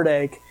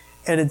heartache,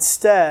 and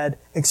instead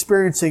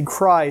experiencing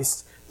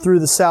Christ through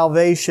the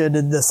salvation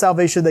and the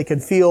salvation they can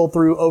feel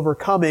through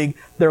overcoming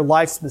their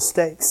life's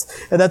mistakes.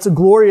 And that's a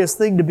glorious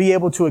thing to be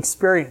able to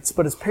experience.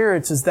 But as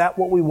parents, is that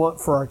what we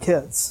want for our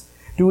kids?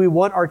 Do we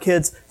want our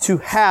kids to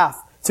have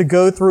to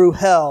go through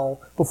hell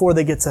before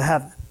they get to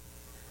heaven?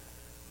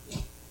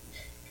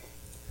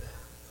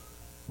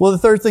 One of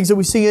the third things that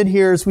we see in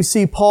here is we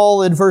see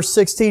Paul in verse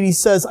 16. He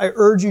says, I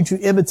urge you to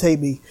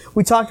imitate me.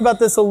 We talked about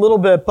this a little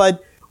bit,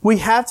 but we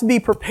have to be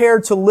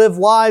prepared to live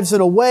lives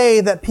in a way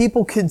that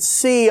people can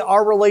see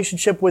our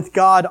relationship with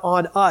God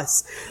on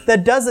us.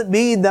 That doesn't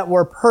mean that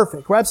we're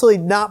perfect. We're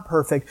absolutely not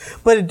perfect,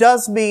 but it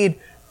does mean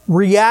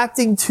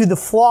reacting to the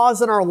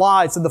flaws in our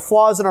lives and the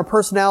flaws in our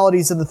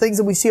personalities and the things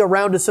that we see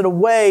around us in a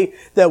way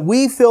that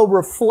we feel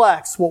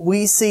reflects what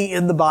we see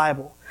in the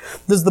Bible.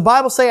 Does the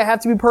Bible say I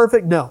have to be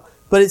perfect? No.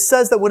 But it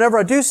says that whenever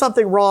I do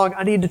something wrong,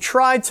 I need to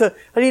try to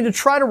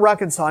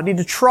reconcile. I need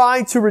to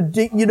try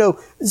to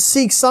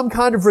seek some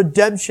kind of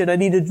redemption. I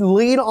need to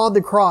lean on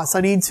the cross.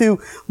 I need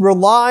to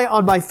rely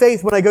on my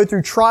faith when I go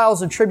through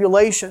trials and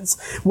tribulations.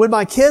 When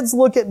my kids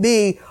look at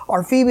me,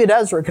 our Phoebe and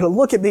Ezra are going to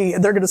look at me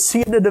and they're going to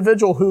see an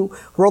individual who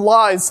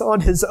relies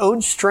on his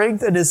own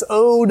strength and his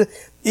own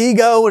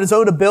ego and his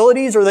own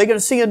abilities, or are they going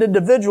to see an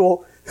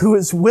individual who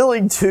is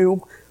willing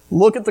to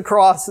look at the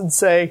cross and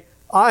say,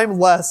 I'm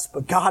less,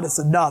 but God is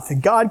enough,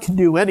 and God can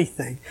do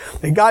anything.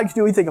 And God can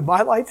do anything in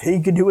my life, He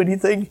can do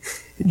anything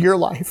in your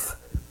life.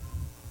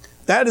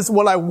 That is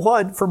what I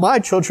want for my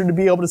children to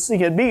be able to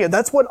see in me, and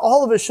that's what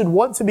all of us should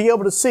want to be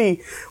able to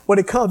see when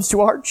it comes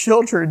to our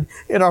children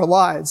in our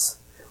lives.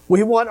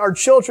 We want our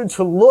children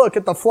to look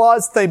at the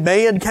flaws they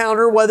may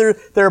encounter, whether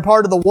they're a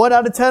part of the 1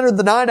 out of 10 or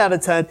the 9 out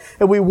of 10,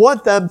 and we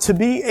want them to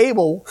be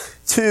able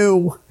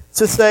to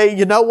say,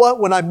 you know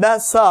what, when I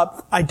mess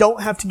up, I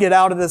don't have to get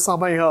out of this on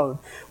my own.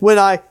 When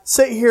I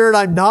sit here and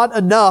I'm not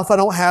enough, I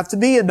don't have to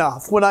be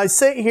enough. When I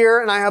sit here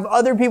and I have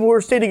other people who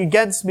are standing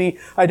against me,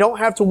 I don't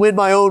have to win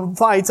my own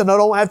fights and I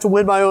don't have to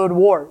win my own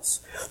wars.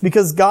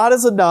 Because God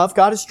is enough,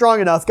 God is strong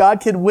enough, God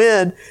can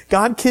win,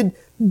 God can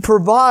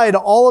provide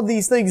all of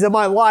these things in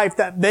my life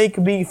that make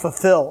me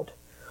fulfilled.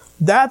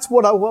 That's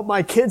what I want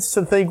my kids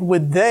to think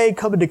when they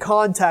come into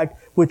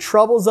contact with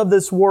troubles of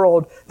this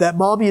world, that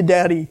mommy and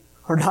daddy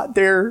are not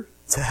there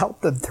to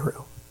help them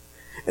through.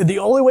 And the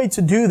only way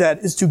to do that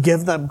is to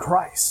give them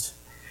Christ.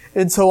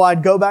 And so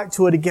I'd go back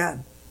to it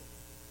again.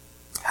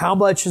 How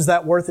much is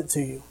that worth it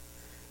to you?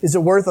 Is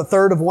it worth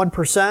 1/3 of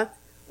 1%?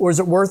 Or is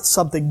it worth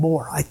something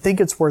more? I think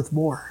it's worth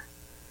more.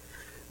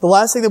 The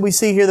last thing that we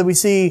see here, that we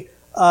see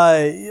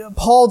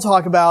Paul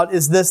talk about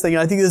is this thing.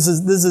 I think this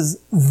is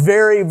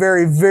very,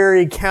 very,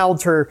 very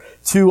counter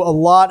to a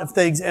lot of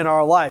things in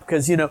our life.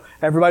 Because,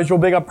 everybody's real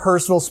big on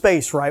personal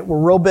space, right? We're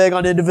real big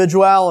on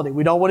individuality.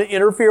 We don't want to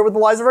interfere with the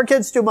lives of our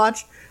kids too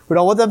much. We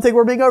don't want them to think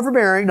we're being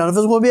overbearing. None of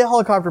us want to be a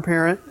helicopter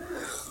parent.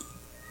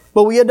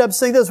 But we end up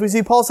saying this. We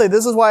see Paul say,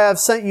 "This is why I've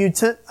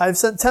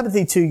sent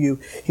Timothy to you.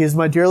 He is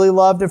my dearly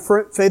loved and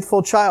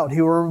faithful child. He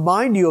will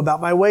remind you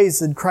about my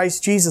ways in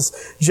Christ Jesus,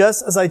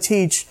 just as I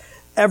teach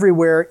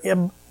everywhere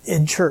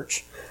in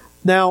church."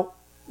 Now,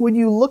 when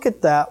you look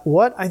at that,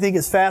 what I think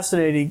is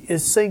fascinating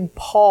is seeing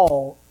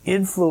Paul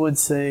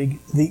influencing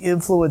the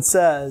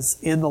influences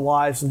in the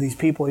lives of these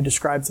people he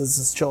describes as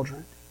his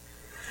children.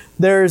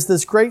 There's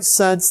this great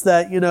sense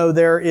that,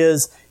 there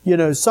is,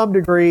 some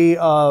degree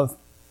of,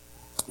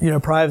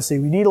 privacy.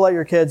 We need to let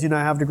your kids,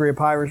 have a degree of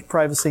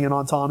privacy and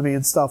autonomy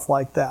and stuff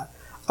like that.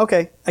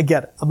 Okay, I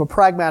get it. I'm a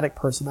pragmatic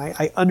person.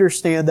 I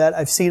understand that.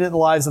 I've seen it in the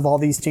lives of all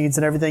these teens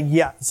and everything.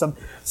 Yeah,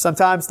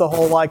 sometimes the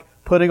whole,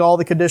 putting all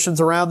the conditions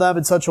around them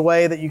in such a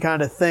way that you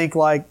kind of think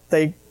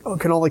they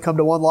can only come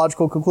to one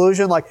logical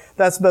conclusion.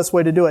 That's the best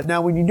way to do it.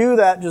 Now, when you do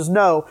that, just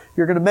know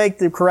you're going to make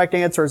the correct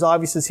answer as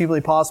obvious as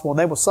humanly possible, and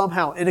they will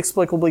somehow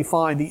inexplicably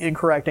find the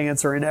incorrect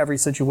answer in every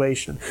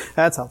situation.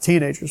 That's how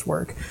teenagers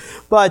work.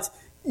 But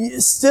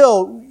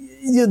still,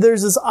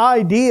 there's this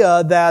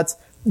idea that,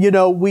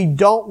 we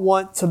don't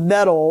want to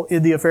meddle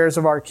in the affairs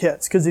of our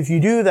kids. Because if you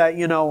do that,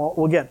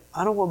 well, again,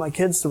 I don't want my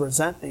kids to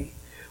resent me.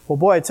 Well,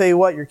 boy, I tell you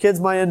what, your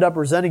kids might end up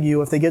resenting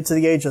you if they get to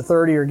the age of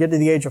 30 or get to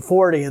the age of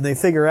 40 and they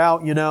figure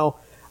out,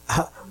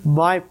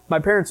 my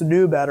parents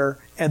knew better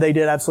and they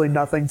did absolutely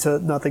nothing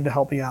to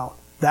help me out.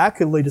 That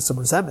could lead to some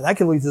resentment. That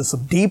could lead to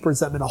some deep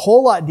resentment, a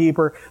whole lot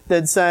deeper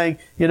than saying,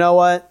 you know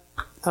what,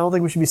 I don't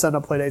think we should be setting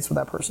up play dates with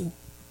that person.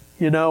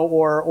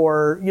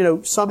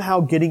 Or somehow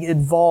getting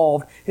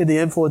involved in the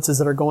influences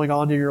that are going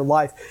on in your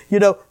life.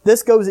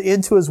 This goes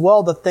into as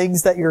well the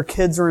things that your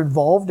kids are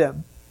involved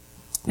in.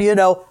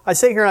 I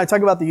sit here and I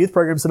talk about the youth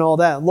programs and all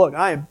that. Look,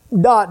 I am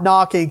not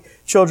knocking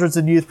children's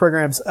and youth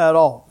programs at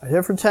all. I did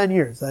it for 10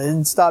 years. I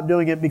didn't stop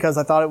doing it because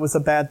I thought it was a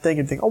bad thing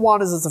and think,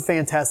 Awanas is a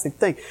fantastic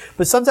thing.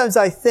 But sometimes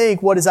I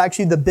think what is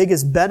actually the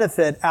biggest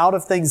benefit out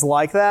of things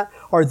like that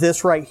are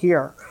this right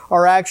here,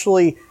 are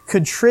actually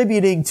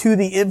contributing to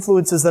the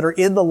influences that are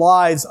in the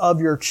lives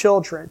of your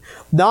children.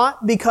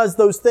 Not because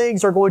those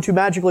things are going to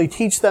magically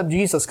teach them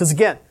Jesus, because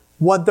again,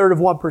 1/3 of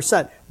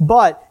 1%,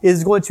 but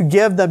is going to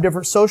give them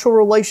different social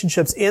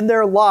relationships in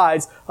their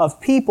lives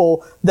of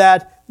people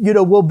that,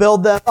 will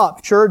build them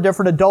up. Sure,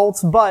 different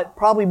adults, but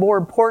probably more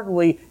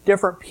importantly,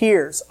 different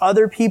peers,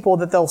 other people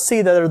that they'll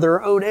see that are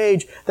their own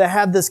age that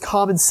have this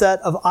common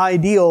set of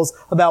ideals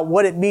about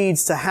what it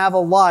means to have a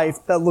life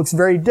that looks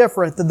very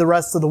different than the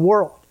rest of the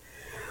world.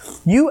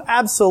 You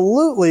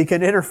absolutely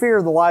can interfere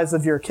in the lives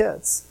of your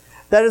kids.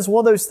 That is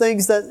one of those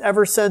things that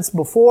ever since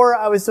before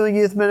I was doing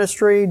youth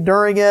ministry,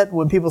 during it,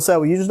 when people say,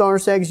 well, you just don't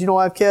understand because you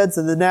don't have kids.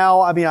 And then now,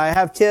 I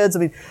have kids.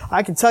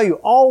 I can tell you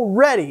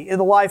already in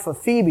the life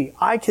of Phoebe,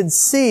 I can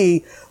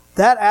see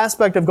that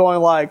aspect of going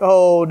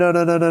oh,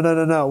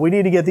 no. We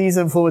need to get these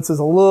influences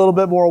a little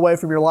bit more away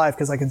from your life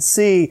because I can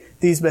see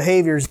these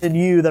behaviors in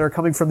you that are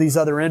coming from these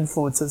other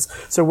influences.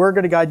 So we're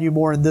going to guide you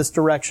more in this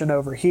direction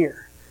over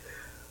here.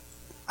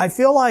 I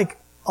feel like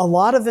a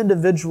lot of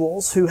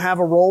individuals who have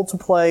a role to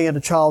play in a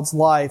child's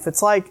life,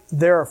 it's like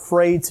they're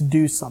afraid to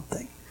do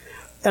something.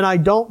 And I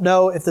don't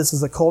know if this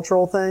is a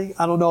cultural thing.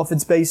 I don't know if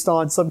it's based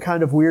on some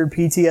kind of weird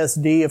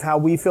PTSD of how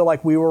we feel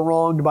like we were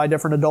wronged by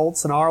different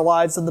adults in our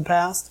lives in the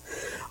past.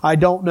 I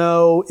don't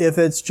know if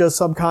it's just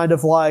some kind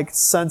of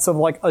sense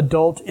of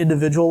adult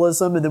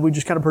individualism, and then we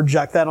just kind of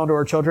project that onto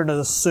our children and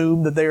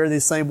assume that they are the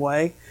same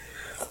way.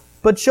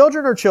 But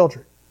children are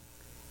children.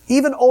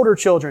 Even older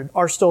children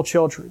are still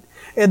children,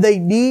 and they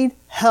need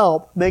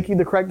help making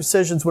the correct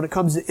decisions when it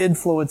comes to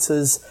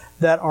influences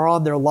that are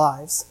on their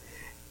lives.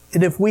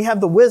 And if we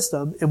have the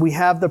wisdom and we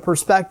have the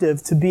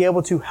perspective to be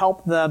able to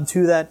help them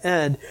to that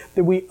end,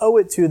 then we owe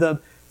it to them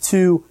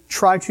to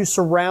try to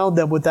surround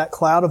them with that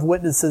cloud of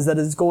witnesses that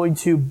is going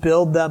to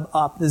build them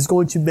up, is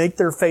going to make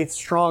their faith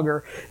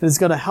stronger, and is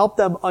going to help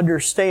them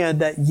understand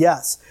that,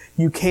 yes,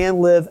 you can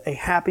live a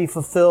happy,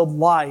 fulfilled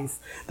life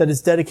that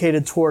is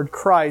dedicated toward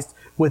Christ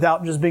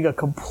without just being a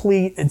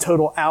complete and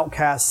total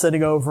outcast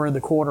sitting over in the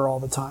corner all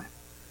the time.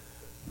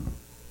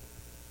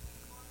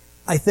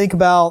 I think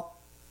about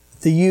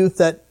the youth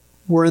that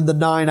were in the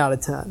 9 out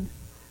of 10.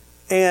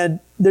 And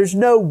there's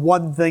no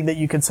one thing that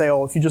you can say,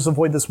 if you just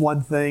avoid this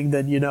one thing,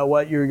 then you know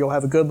what, you'll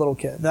have a good little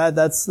kid.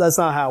 That's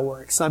not how it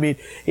works.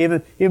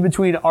 Even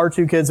between our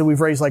two kids that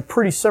we've raised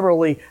pretty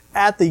similarly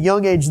at the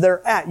young age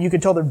they're at, you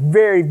can tell they're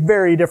very,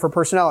 very different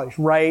personalities,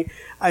 right?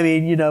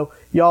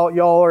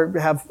 Y'all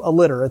have a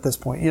litter at this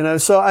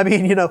point,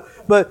 so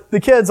but the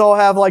kids all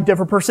have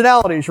different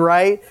personalities,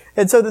 right?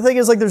 And so the thing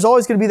is there's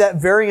always going to be that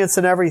variance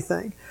in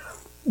everything.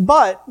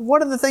 But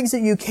one of the things that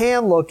you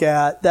can look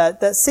at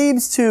that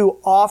seems to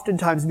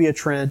oftentimes be a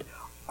trend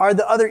are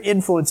the other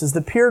influences,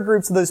 the peer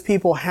groups that those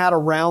people had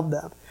around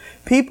them.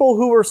 People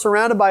who were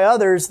surrounded by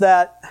others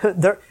that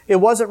it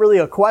wasn't really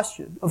a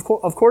question. Of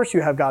course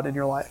you have God in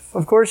your life.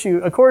 Of course you're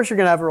going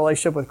to have a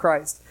relationship with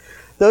Christ.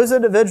 Those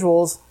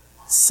individuals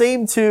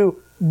seem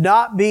to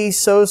not be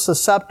so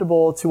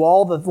susceptible to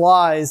all the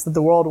lies that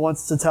the world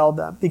wants to tell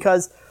them,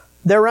 because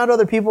they're around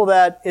other people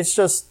that it's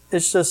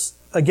just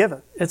a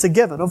given. It's a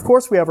given. Of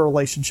course we have a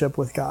relationship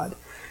with God.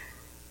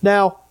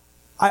 Now,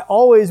 I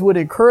always would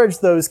encourage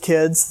those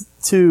kids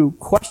to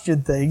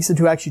question things and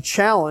to actually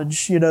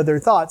challenge, their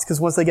thoughts, because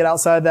once they get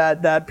outside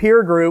that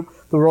peer group,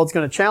 the world's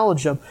going to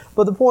challenge them.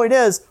 But the point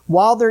is,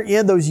 while they're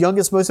in those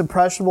youngest, most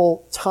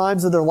impressionable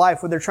times of their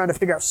life, when they're trying to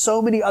figure out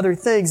so many other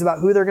things about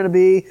who they're going to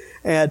be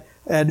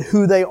and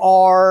who they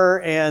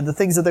are and the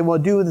things that they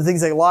want to do and the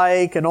things they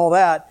like and all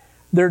that,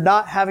 they're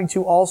not having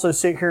to also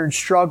sit here and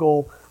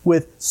struggle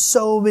with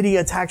so many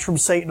attacks from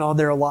Satan on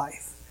their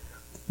life.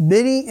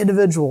 Many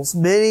individuals,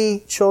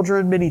 many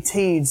children, many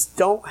teens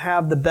don't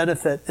have the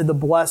benefit and the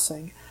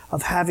blessing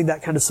of having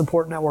that kind of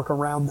support network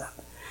around them.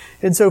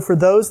 And so for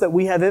those that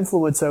we have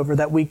influence over,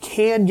 that we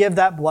can give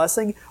that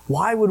blessing,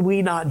 why would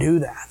we not do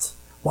that?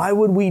 Why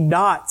would we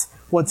not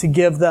want to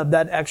give them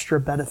that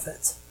extra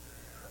benefit?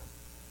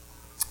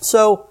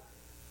 So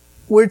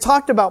we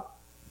talked about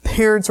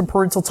parents and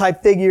parental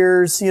type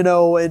figures, in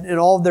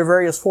all of their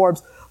various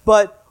forms,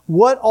 but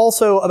what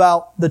also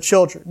about the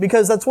children?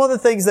 Because that's one of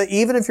the things that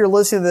even if you're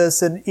listening to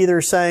this and either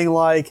saying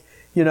like,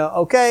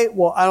 okay,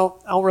 well, I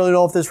don't really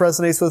know if this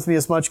resonates with me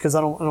as much because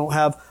I don't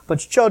have a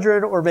bunch of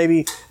children, or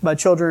maybe my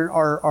children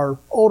are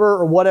older,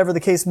 or whatever the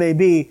case may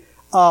be.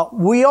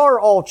 We are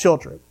all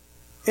children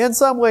in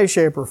some way,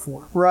 shape, or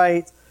form,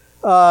 right?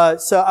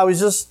 So I was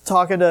just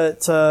talking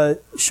to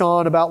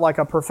Sean about like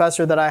a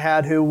professor that I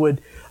had who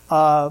would,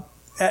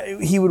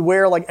 he would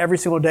wear like every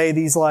single day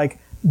these like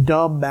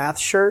dumb math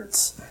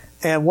shirts.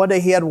 And one day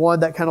he had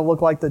one that kind of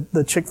looked like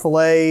the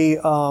Chick-fil-A,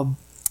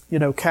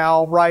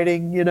 cow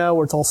writing,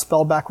 where it's all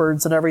spelled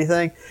backwards and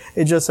everything.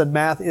 It just said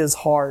math is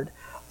hard.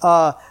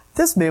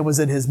 This man was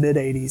in his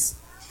mid-80s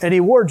and he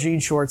wore jean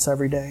shorts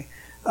every day.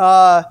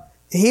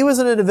 He was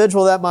an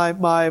individual that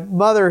my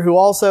mother, who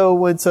also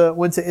went to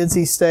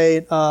NC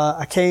State,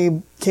 I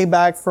came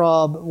back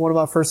from one of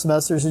my first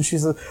semesters, and she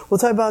said, well,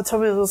 tell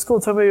me about school.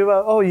 Tell me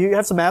about, oh, you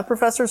have some math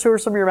professors? Who are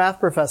some of your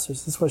math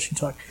professors? That's what she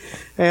took.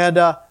 And,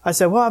 I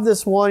said, well, I have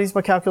this one. He's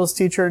my calculus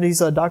teacher, and he's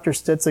Dr.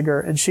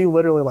 Stitziger. And she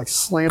literally like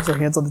slams her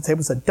hands on the table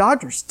and said,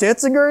 Dr.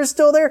 Stitziger is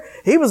still there?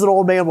 He was an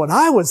old man when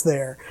I was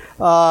there.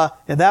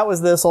 And that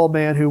was this old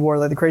man who wore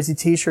like the crazy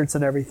t-shirts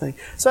and everything.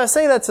 So I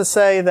say that to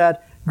say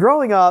that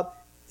growing up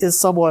is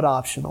somewhat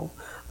optional.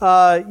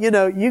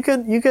 You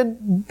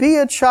can be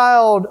a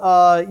child,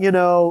 all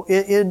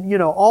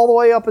the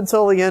way up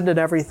until the end and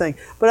everything.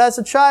 But as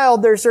a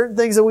child, there's certain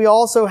things that we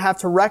also have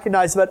to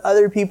recognize about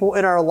other people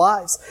in our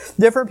lives.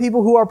 Different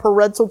people who are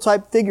parental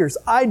type figures.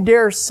 I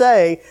dare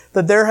say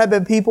that there have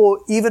been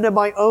people, even in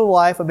my own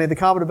life, I made the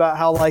comment about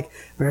how like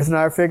Meredith and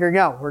I are figuring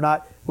out we're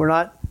not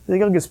the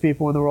youngest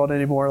people in the world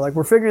anymore. Like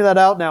we're figuring that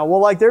out now.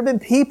 Well, like there have been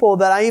people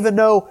that I even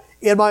know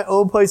in my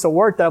own place of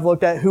work that I've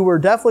looked at who were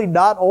definitely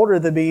not older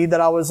than me,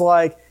 that I was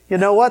like, you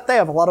know what? They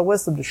have a lot of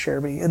wisdom to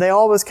share me. And they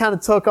always kind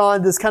of took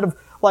on this kind of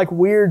like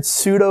weird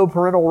pseudo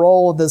parental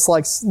role in this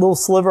like little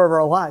sliver of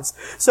our lives.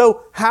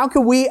 So how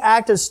can we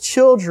act as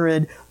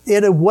children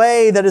in a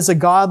way that is a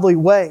godly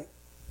way?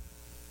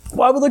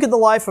 Well, I would look at the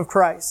life of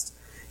Christ.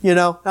 I'm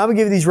going to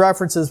give you these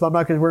references, but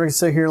we're going to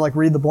sit here and like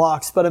read the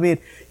blocks. But I mean,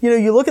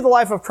 you look at the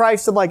life of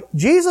Christ and like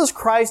Jesus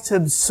Christ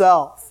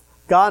himself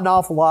got an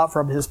awful lot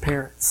from his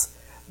parents.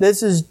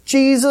 This is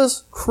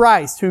Jesus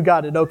Christ who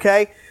got it,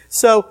 okay?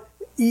 So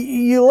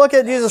you look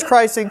at Jesus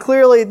Christ, and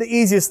clearly the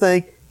easiest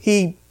thing,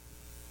 he's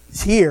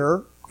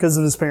here because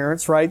of his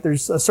parents, right?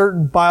 There's a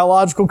certain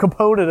biological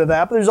component of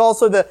that, but there's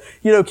also the,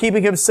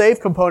 keeping him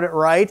safe component,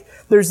 right?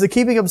 There's the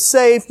keeping him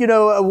safe,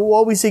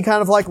 what we see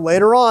kind of like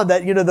later on,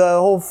 that, the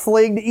whole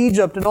fleeing to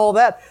Egypt and all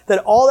that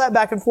all that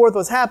back and forth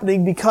was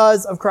happening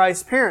because of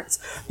Christ's parents.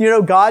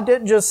 God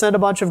didn't just send a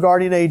bunch of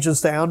guardian angels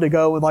down to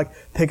go and like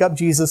pick up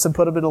Jesus and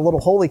put him in a little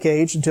holy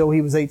cage until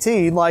he was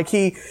 18. Like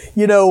he,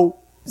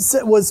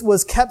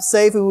 was kept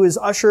safe, who was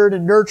ushered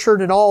and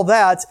nurtured and all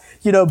that,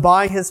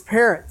 by his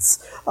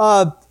parents.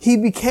 He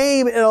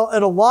became, in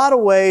a lot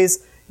of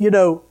ways,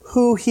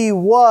 who he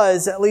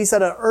was, at least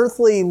at an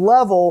earthly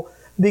level,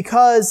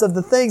 because of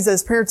the things that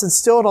his parents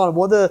instilled on him.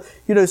 One of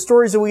the,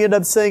 stories that we end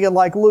up seeing in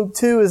like Luke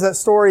 2 is that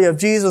story of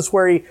Jesus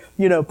where he,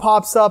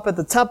 pops up at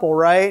the temple,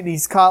 right? And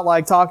he's caught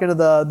like talking to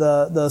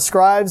the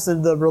scribes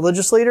and the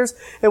religious leaders.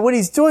 And when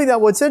he's doing that,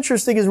 what's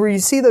interesting is where you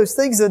see those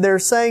things and they're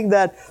saying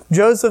that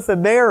Joseph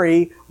and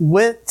Mary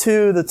went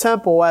to the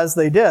temple as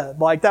they did.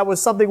 Like that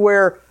was something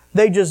where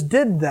they just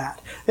did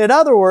that. In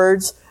other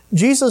words,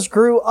 Jesus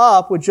grew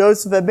up with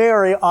Joseph and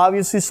Mary,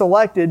 obviously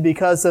selected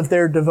because of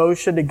their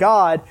devotion to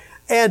God.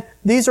 And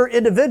these are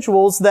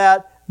individuals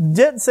that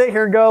didn't sit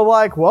here and go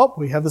like, well,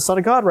 we have the Son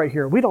of God right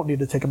here. We don't need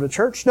to take him to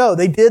church. No,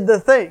 they did the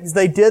things.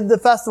 They did the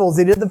festivals.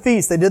 They did the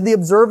feasts. They did the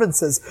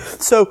observances.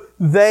 So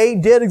they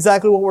did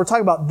exactly what we're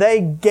talking about. They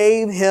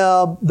gave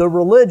him the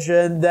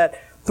religion that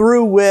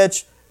through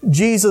which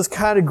Jesus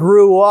kind of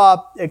grew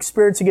up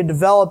experiencing and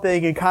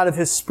developing in kind of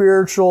his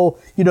spiritual,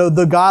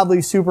 the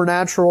godly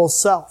supernatural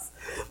self.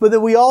 But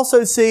then we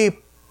also see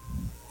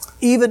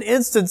even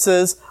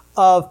instances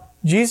of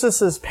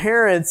Jesus'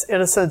 parents,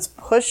 in a sense,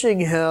 pushing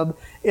him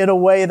in a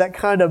way that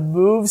kind of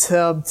moves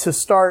him to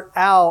start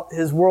out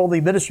his worldly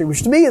ministry,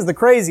 which to me is the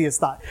craziest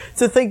thought.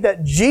 To think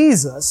that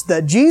Jesus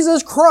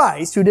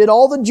Christ, who did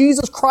all the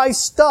Jesus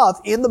Christ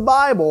stuff in the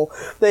Bible,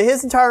 that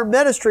his entire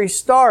ministry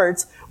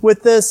starts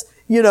with this,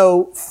 his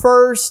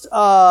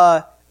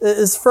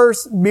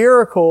first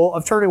miracle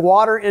of turning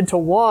water into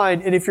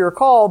wine. And if you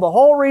recall, the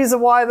whole reason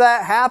why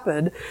that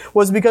happened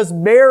was because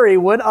Mary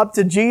went up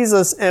to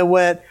Jesus and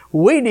went,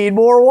 "We need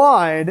more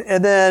wine."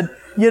 And then,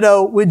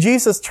 when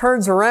Jesus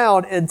turns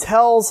around and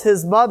tells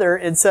his mother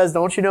and says,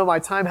 "Don't you know my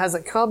time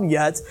hasn't come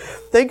yet?"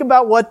 Think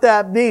about what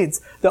that means.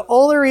 The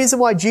only reason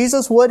why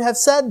Jesus would have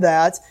said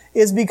that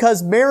is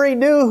because Mary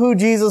knew who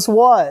Jesus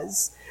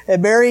was.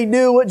 And Mary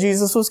knew what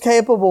Jesus was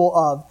capable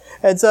of.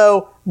 And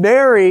so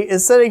Mary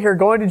is sitting here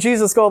going to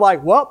Jesus going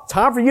like, "Well,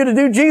 time for you to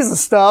do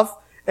Jesus stuff."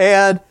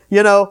 And,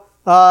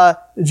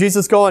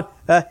 Jesus going,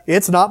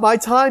 "It's not my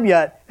time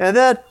yet." And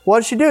then what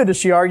does she do? Does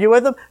she argue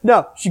with him?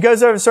 No. She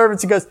goes over to the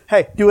servants and goes,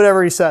 "Hey, do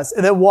whatever he says."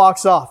 And then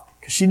walks off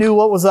because she knew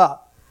what was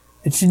up.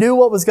 And she knew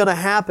what was going to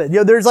happen.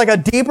 There's like a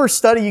deeper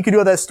study you could do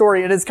of that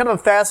story. And it's kind of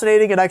a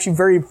fascinating and actually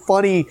very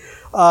funny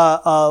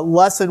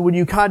lesson when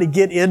you kind of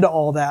get into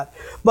all that.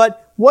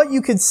 But what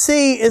you can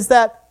see is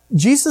that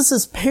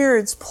Jesus'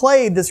 parents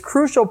played this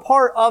crucial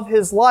part of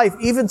his life,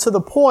 even to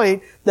the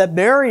point that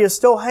Mary is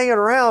still hanging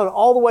around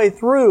all the way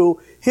through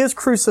his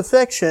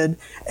crucifixion,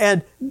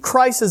 and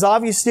Christ is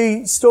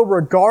obviously still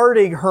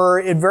regarding her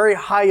in very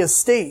high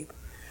esteem.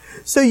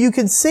 So you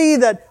can see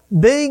that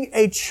being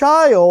a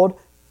child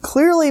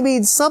clearly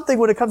means something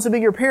when it comes to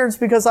being your parents,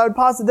 because I would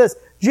posit this: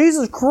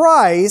 Jesus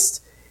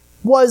Christ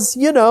was,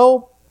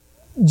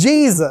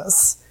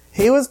 Jesus.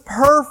 He was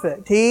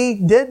perfect. He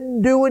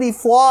didn't do any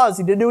flaws.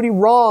 He didn't do any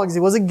wrongs. He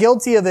wasn't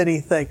guilty of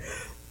anything.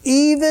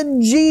 Even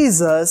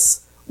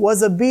Jesus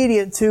was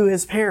obedient to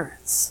his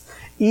parents.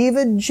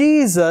 Even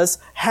Jesus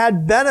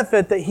had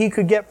benefit that he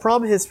could get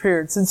from his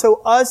parents. And so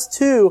us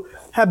too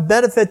have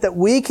benefit that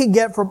we can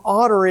get from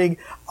honoring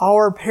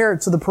our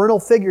parents, or the parental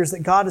figures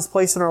that God has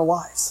placed in our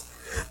lives.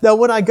 Now,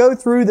 when I go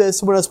through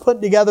this, when I was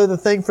putting together the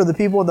thing for the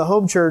people in the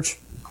home church,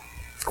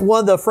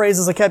 one of the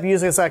phrases I kept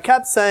using is I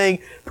kept saying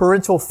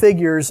parental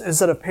figures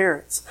instead of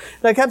parents.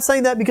 And I kept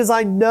saying that because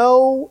I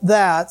know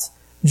that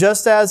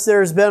just as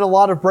there's been a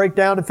lot of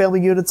breakdown in family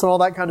units and all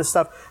that kind of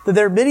stuff, that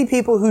there are many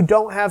people who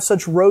don't have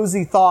such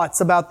rosy thoughts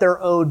about their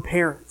own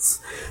parents.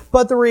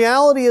 But the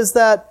reality is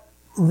that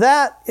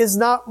is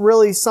not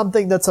really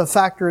something that's a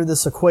factor in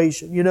this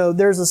equation.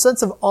 There's a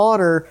sense of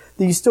honor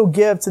that you still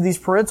give to these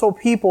parental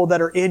people that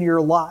are in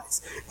your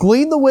lives.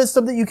 Glean the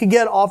wisdom that you can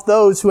get off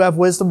those who have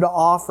wisdom to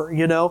offer,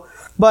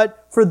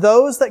 But for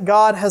those that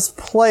God has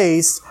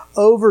placed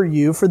over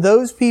you, for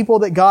those people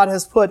that God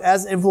has put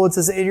as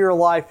influences in your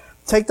life,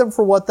 take them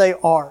for what they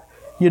are.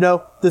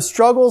 The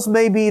struggles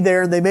may be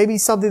there. They may be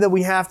something that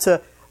we have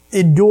to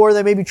endure.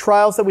 They may be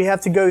trials that we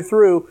have to go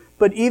through.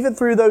 But even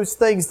through those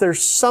things,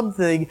 there's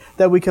something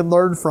that we can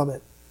learn from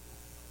it.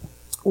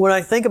 When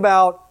I think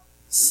about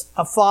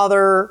a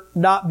father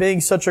not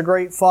being such a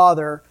great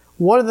father,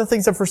 one of the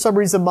things that for some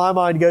reason my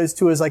mind goes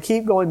to is I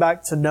keep going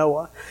back to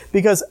Noah.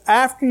 Because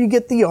after you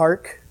get the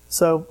ark,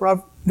 so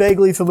we're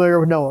vaguely familiar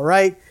with Noah,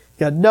 right? You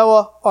got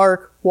Noah,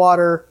 ark,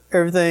 water,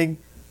 everything,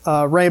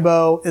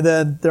 rainbow, and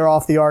then they're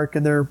off the ark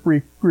and they're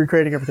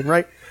recreating everything,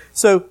 right?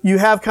 So you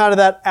have kind of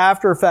that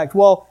after effect.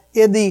 Well,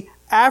 in the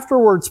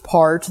afterwards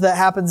part that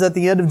happens at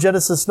the end of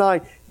Genesis 9,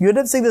 you end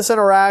up seeing this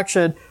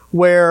interaction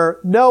where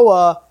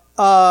Noah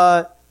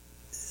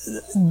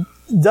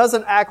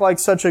doesn't act like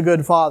such a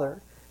good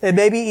father. And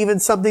maybe even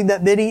something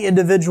that many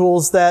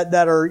individuals that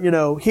are,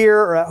 here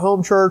or at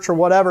home church or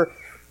whatever,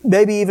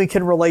 maybe even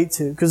can relate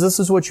to, because this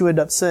is what you end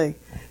up seeing.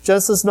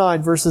 Genesis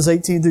 9, verses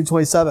 18 through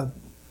 27.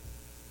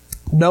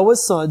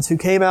 Noah's sons who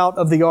came out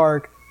of the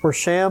ark were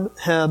Shem,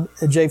 Ham,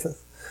 and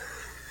Japheth.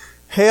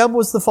 Ham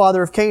was the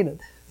father of Canaan.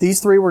 These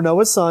three were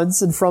Noah's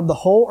sons, and from the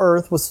whole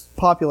earth was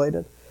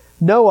populated.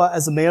 Noah,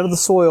 as a man of the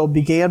soil,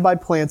 began by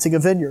planting a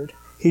vineyard.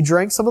 He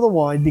drank some of the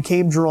wine,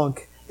 became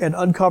drunk, and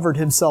uncovered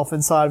himself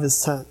inside of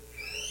his tent.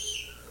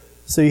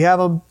 So you have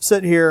him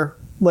sit here,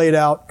 laid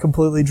out,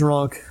 completely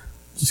drunk,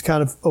 just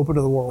kind of open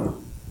to the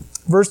world.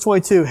 Verse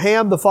 22,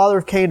 Ham, the father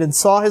of Canaan,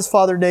 saw his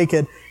father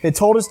naked and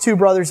told his two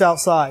brothers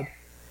outside.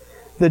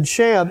 Then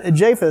Shem and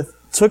Japheth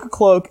took a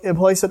cloak and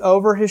placed it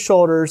over his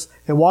shoulders,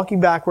 and walking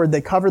backward,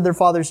 they covered their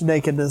father's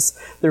nakedness.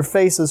 Their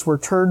faces were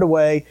turned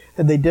away,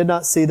 and they did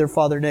not see their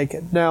father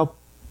naked. Now,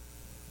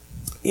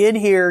 in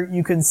here,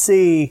 you can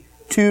see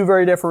two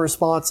very different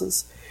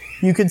responses.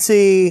 You can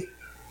see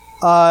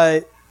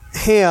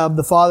Ham,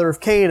 the father of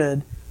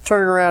Canaan,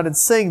 turning around and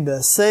seeing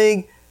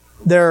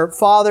their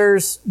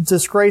father's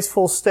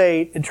disgraceful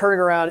state and turning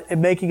around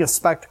and making a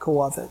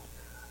spectacle of it.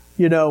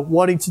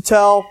 Wanting to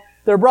tell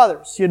their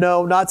brothers,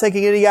 not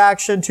taking any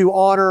action to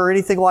honor or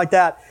anything like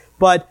that,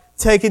 but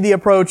taking the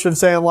approach of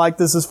saying, like,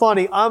 this is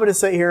funny, I'm going to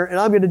sit here and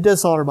I'm going to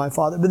dishonor my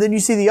father. But then you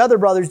see the other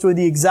brothers doing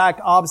the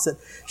exact opposite.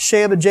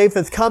 Shem and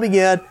Japheth coming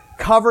in,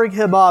 covering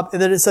him up,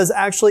 and then it says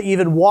actually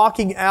even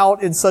walking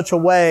out in such a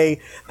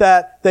way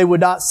that they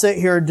would not sit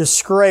here and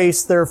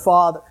disgrace their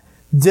father.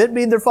 Didn't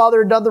mean their father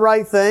had done the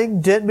right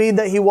thing. Didn't mean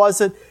that he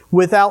wasn't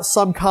without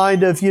some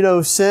kind of,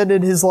 sin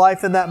in his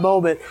life in that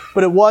moment.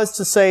 But it was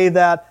to say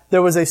that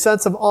there was a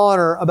sense of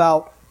honor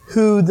about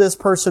who this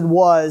person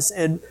was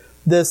and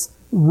this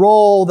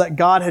role that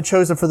God had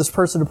chosen for this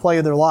person to play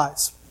in their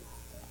lives.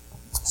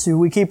 So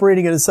we keep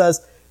reading it. It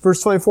says,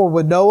 verse 24,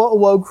 when Noah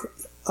awoke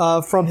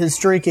from his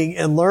drinking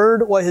and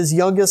learned what his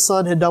youngest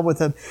son had done with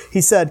him,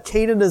 he said,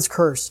 Canaan is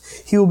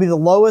cursed. He will be the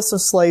lowest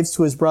of slaves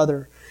to his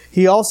brother.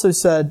 He also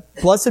said,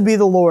 blessed be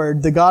the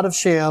Lord, the God of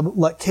Shem.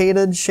 Let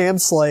Canaan,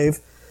 Sham's slave.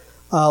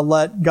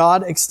 Let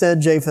God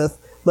extend Japheth.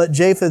 Let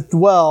Japheth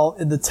dwell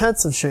in the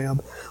tents of Shem.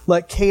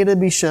 Let Canaan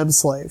be Shem's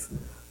slave.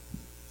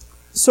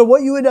 So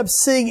what you end up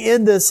seeing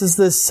in this is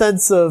this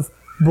sense of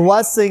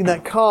blessing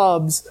that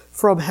comes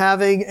from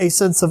having a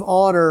sense of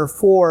honor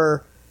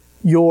for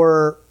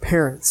your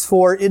parents,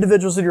 for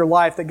individuals in your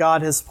life that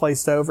God has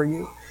placed over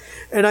you.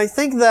 And I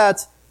think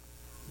that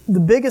the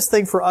biggest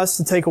thing for us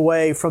to take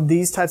away from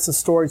these types of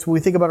stories when we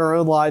think about our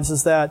own lives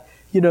is that,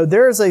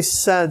 there is a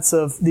sense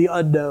of the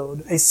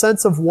unknown, a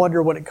sense of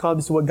wonder when it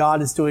comes to what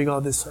God is doing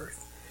on this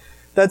earth.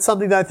 That's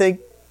something that I think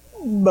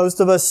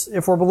most of us,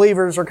 if we're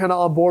believers, are kind of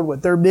on board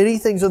with. There are many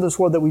things in this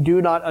world that we do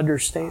not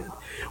understand.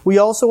 We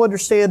also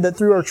understand that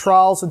through our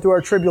trials and through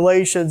our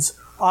tribulations,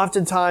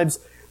 oftentimes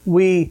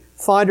we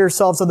find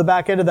ourselves on the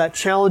back end of that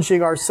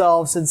challenging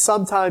ourselves and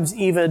sometimes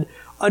even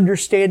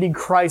understanding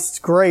Christ's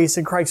grace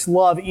and Christ's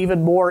love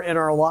even more in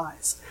our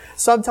lives.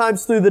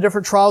 Sometimes through the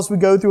different trials we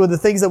go through and the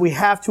things that we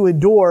have to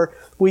endure,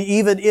 we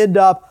even end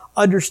up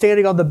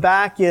understanding on the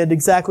back end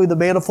exactly the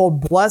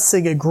manifold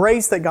blessing and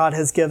grace that God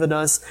has given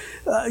us,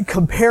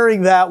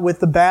 comparing that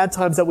with the bad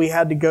times that we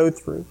had to go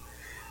through.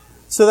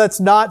 So that's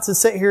not to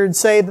sit here and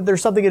say that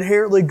there's something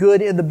inherently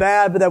good in the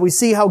bad, but that we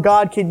see how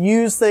God can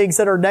use things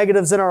that are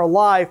negatives in our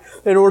life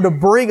in order to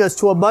bring us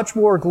to a much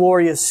more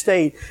glorious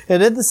state.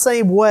 And in the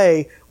same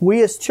way,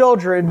 we as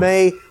children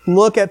may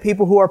look at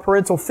people who are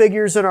parental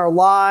figures in our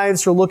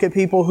lives or look at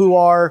people who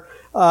are,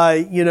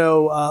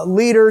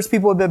 leaders,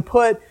 people who have been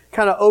put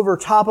kind of over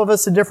top of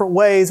us in different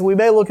ways. We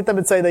may look at them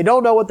and say, they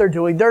don't know what they're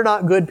doing. They're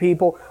not good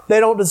people. They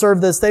don't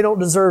deserve this. They don't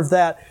deserve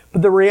that.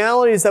 But the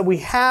reality is that we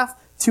have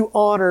to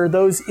honor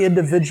those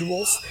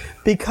individuals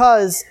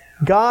because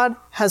God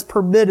has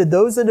permitted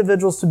those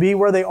individuals to be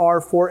where they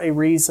are for a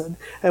reason.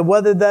 And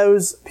whether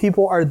those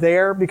people are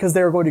there because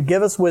they are going to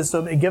give us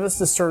wisdom and give us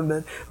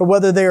discernment, or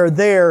whether they are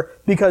there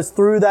because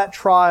through that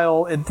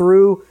trial and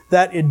through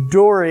that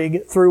enduring,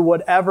 through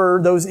whatever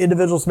those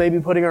individuals may be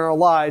putting in our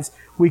lives,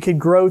 we can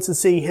grow to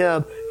see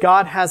Him.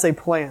 God has a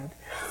plan.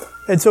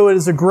 And so it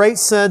is a great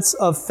sense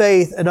of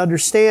faith and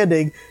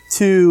understanding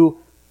to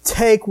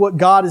take what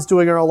God is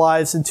doing in our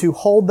lives and to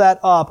hold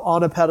that up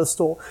on a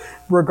pedestal,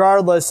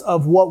 regardless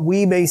of what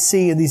we may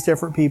see in these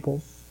different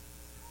people.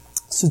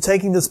 So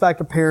taking this back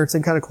to parents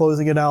and kind of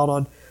closing it out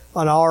on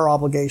our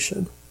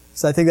obligation.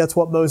 So I think that's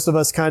what most of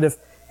us kind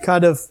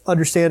of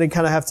understand and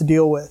kind of have to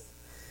deal with.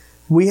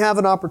 We have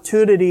an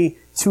opportunity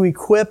to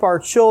equip our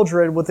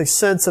children with a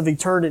sense of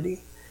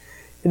eternity.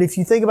 And if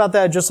you think about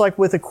that, just like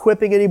with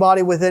equipping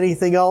anybody with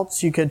anything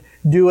else, you can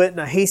do it in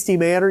a hasty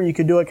manner. You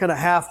can do it kind of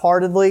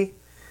half-heartedly.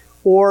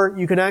 Or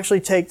you can actually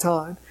take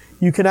time.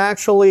 You can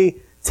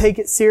actually take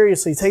it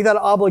seriously. Take that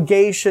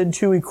obligation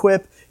to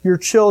equip your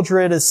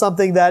children as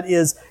something that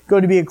is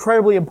going to be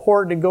incredibly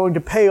important and going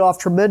to pay off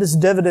tremendous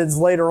dividends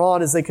later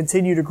on as they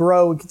continue to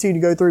grow and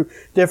continue to go through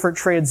different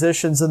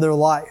transitions in their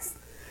life.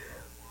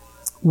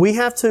 We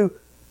have to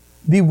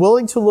be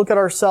willing to look at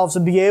ourselves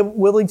and be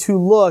willing to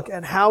look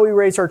at how we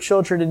raise our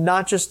children and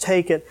not just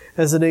take it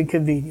as an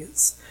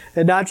inconvenience.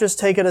 And not just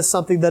take it as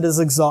something that is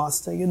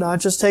exhausting, and not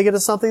just take it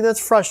as something that's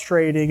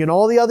frustrating, and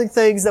all the other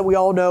things that we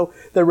all know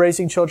that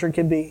raising children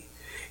can be.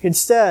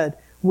 Instead,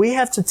 we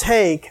have to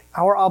take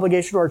our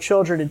obligation to our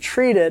children and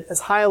treat it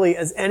as highly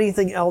as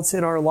anything else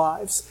in our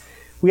lives.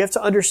 We have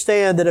to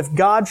understand that if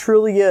God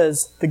truly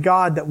is the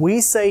God that we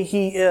say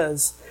He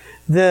is,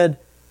 then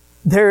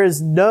there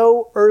is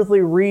no earthly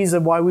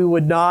reason why we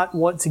would not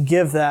want to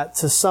give that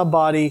to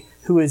somebody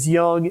who is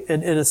young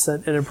and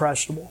innocent and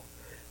impressionable.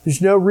 There's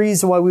no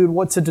reason why we would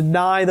want to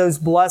deny those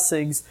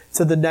blessings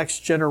to the next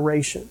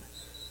generation.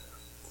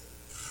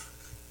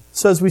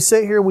 So as we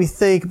sit here and we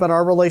think about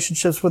our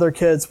relationships with our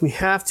kids, we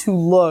have to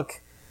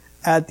look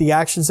at the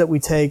actions that we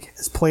take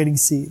as planting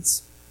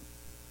seeds.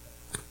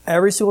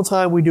 Every single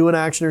time we do an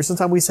action, every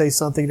single time we say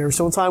something, every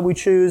single time we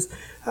choose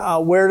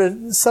where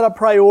to set up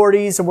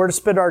priorities and where to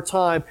spend our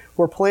time,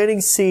 we're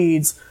planting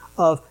seeds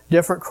of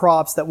different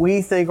crops that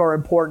we think are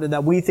important and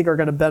that we think are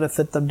going to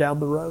benefit them down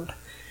the road.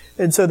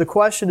 And so the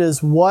question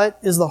is, what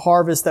is the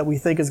harvest that we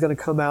think is going to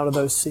come out of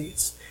those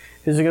seeds?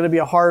 Is it going to be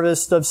a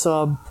harvest of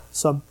some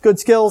good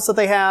skills that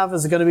they have?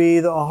 Is it going to be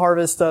a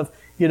harvest of,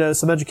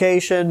 some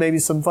education, maybe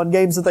some fun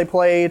games that they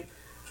played?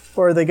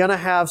 Or are they going to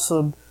have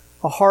some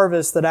a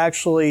harvest that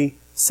actually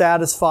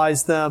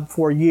satisfies them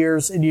for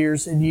years and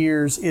years and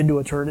years into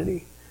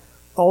eternity.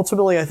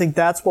 Ultimately, I think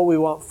that's what we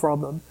want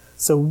from them.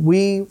 So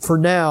we, for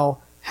now,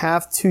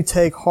 have to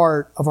take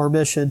heart of our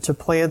mission to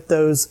plant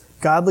those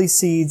godly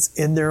seeds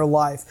in their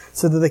life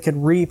so that they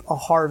can reap a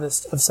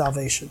harvest of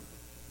salvation.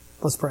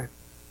 Let's pray.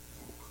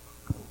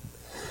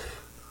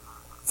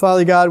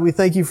 Father God, we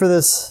thank you for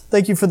this.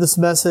 Thank you for this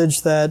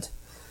message that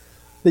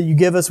you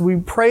give us. We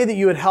pray that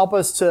you would help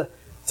us to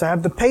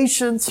have the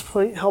patience,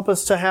 help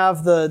us to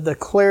have the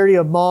clarity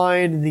of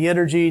mind and the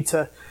energy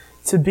to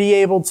be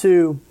able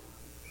to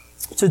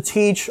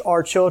teach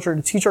our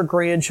children, to teach our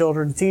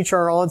grandchildren, to teach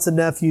our aunts and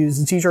nephews,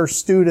 to teach our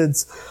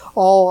students,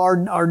 all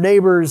our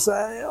neighbors,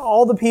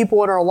 all the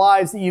people in our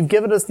lives that you've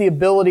given us the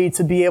ability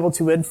to be able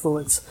to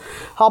influence.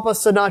 Help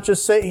us to not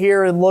just sit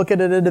here and look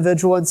at an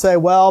individual and say,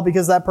 well,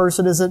 because that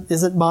person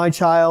isn't my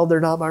child, they're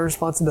not my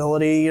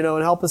responsibility, and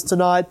help us to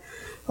not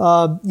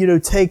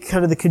take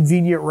kind of the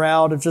convenient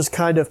route of just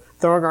kind of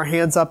throwing our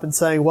hands up and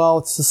saying, well,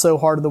 it's just so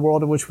hard in the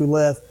world in which we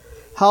live.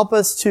 Help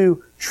us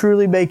to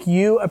truly make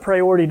you a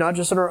priority, not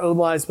just in our own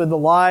lives, but in the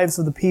lives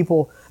of the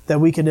people that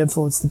we can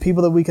influence, the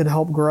people that we can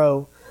help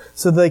grow,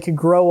 so that they can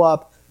grow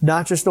up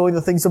not just knowing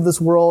the things of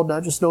this world,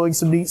 not just knowing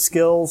some neat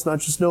skills, not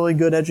just knowing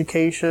good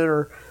education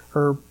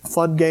or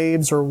fun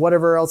games or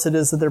whatever else it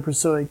is that they're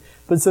pursuing,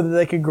 but so that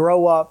they can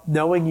grow up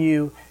knowing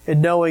you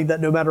and knowing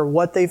that no matter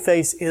what they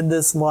face in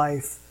this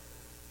life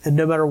and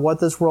no matter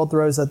what this world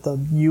throws at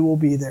them, you will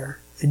be there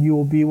and you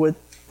will be with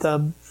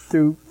them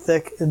through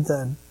thick and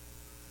thin.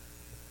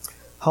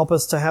 Help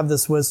us to have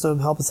this wisdom.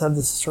 Help us have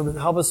this discernment.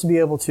 Help us to be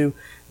able to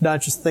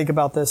not just think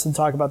about this and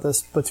talk about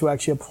this, but to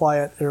actually apply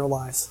it in our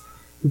lives.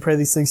 We pray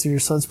these things in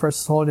your Son's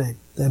precious holy name.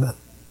 Amen.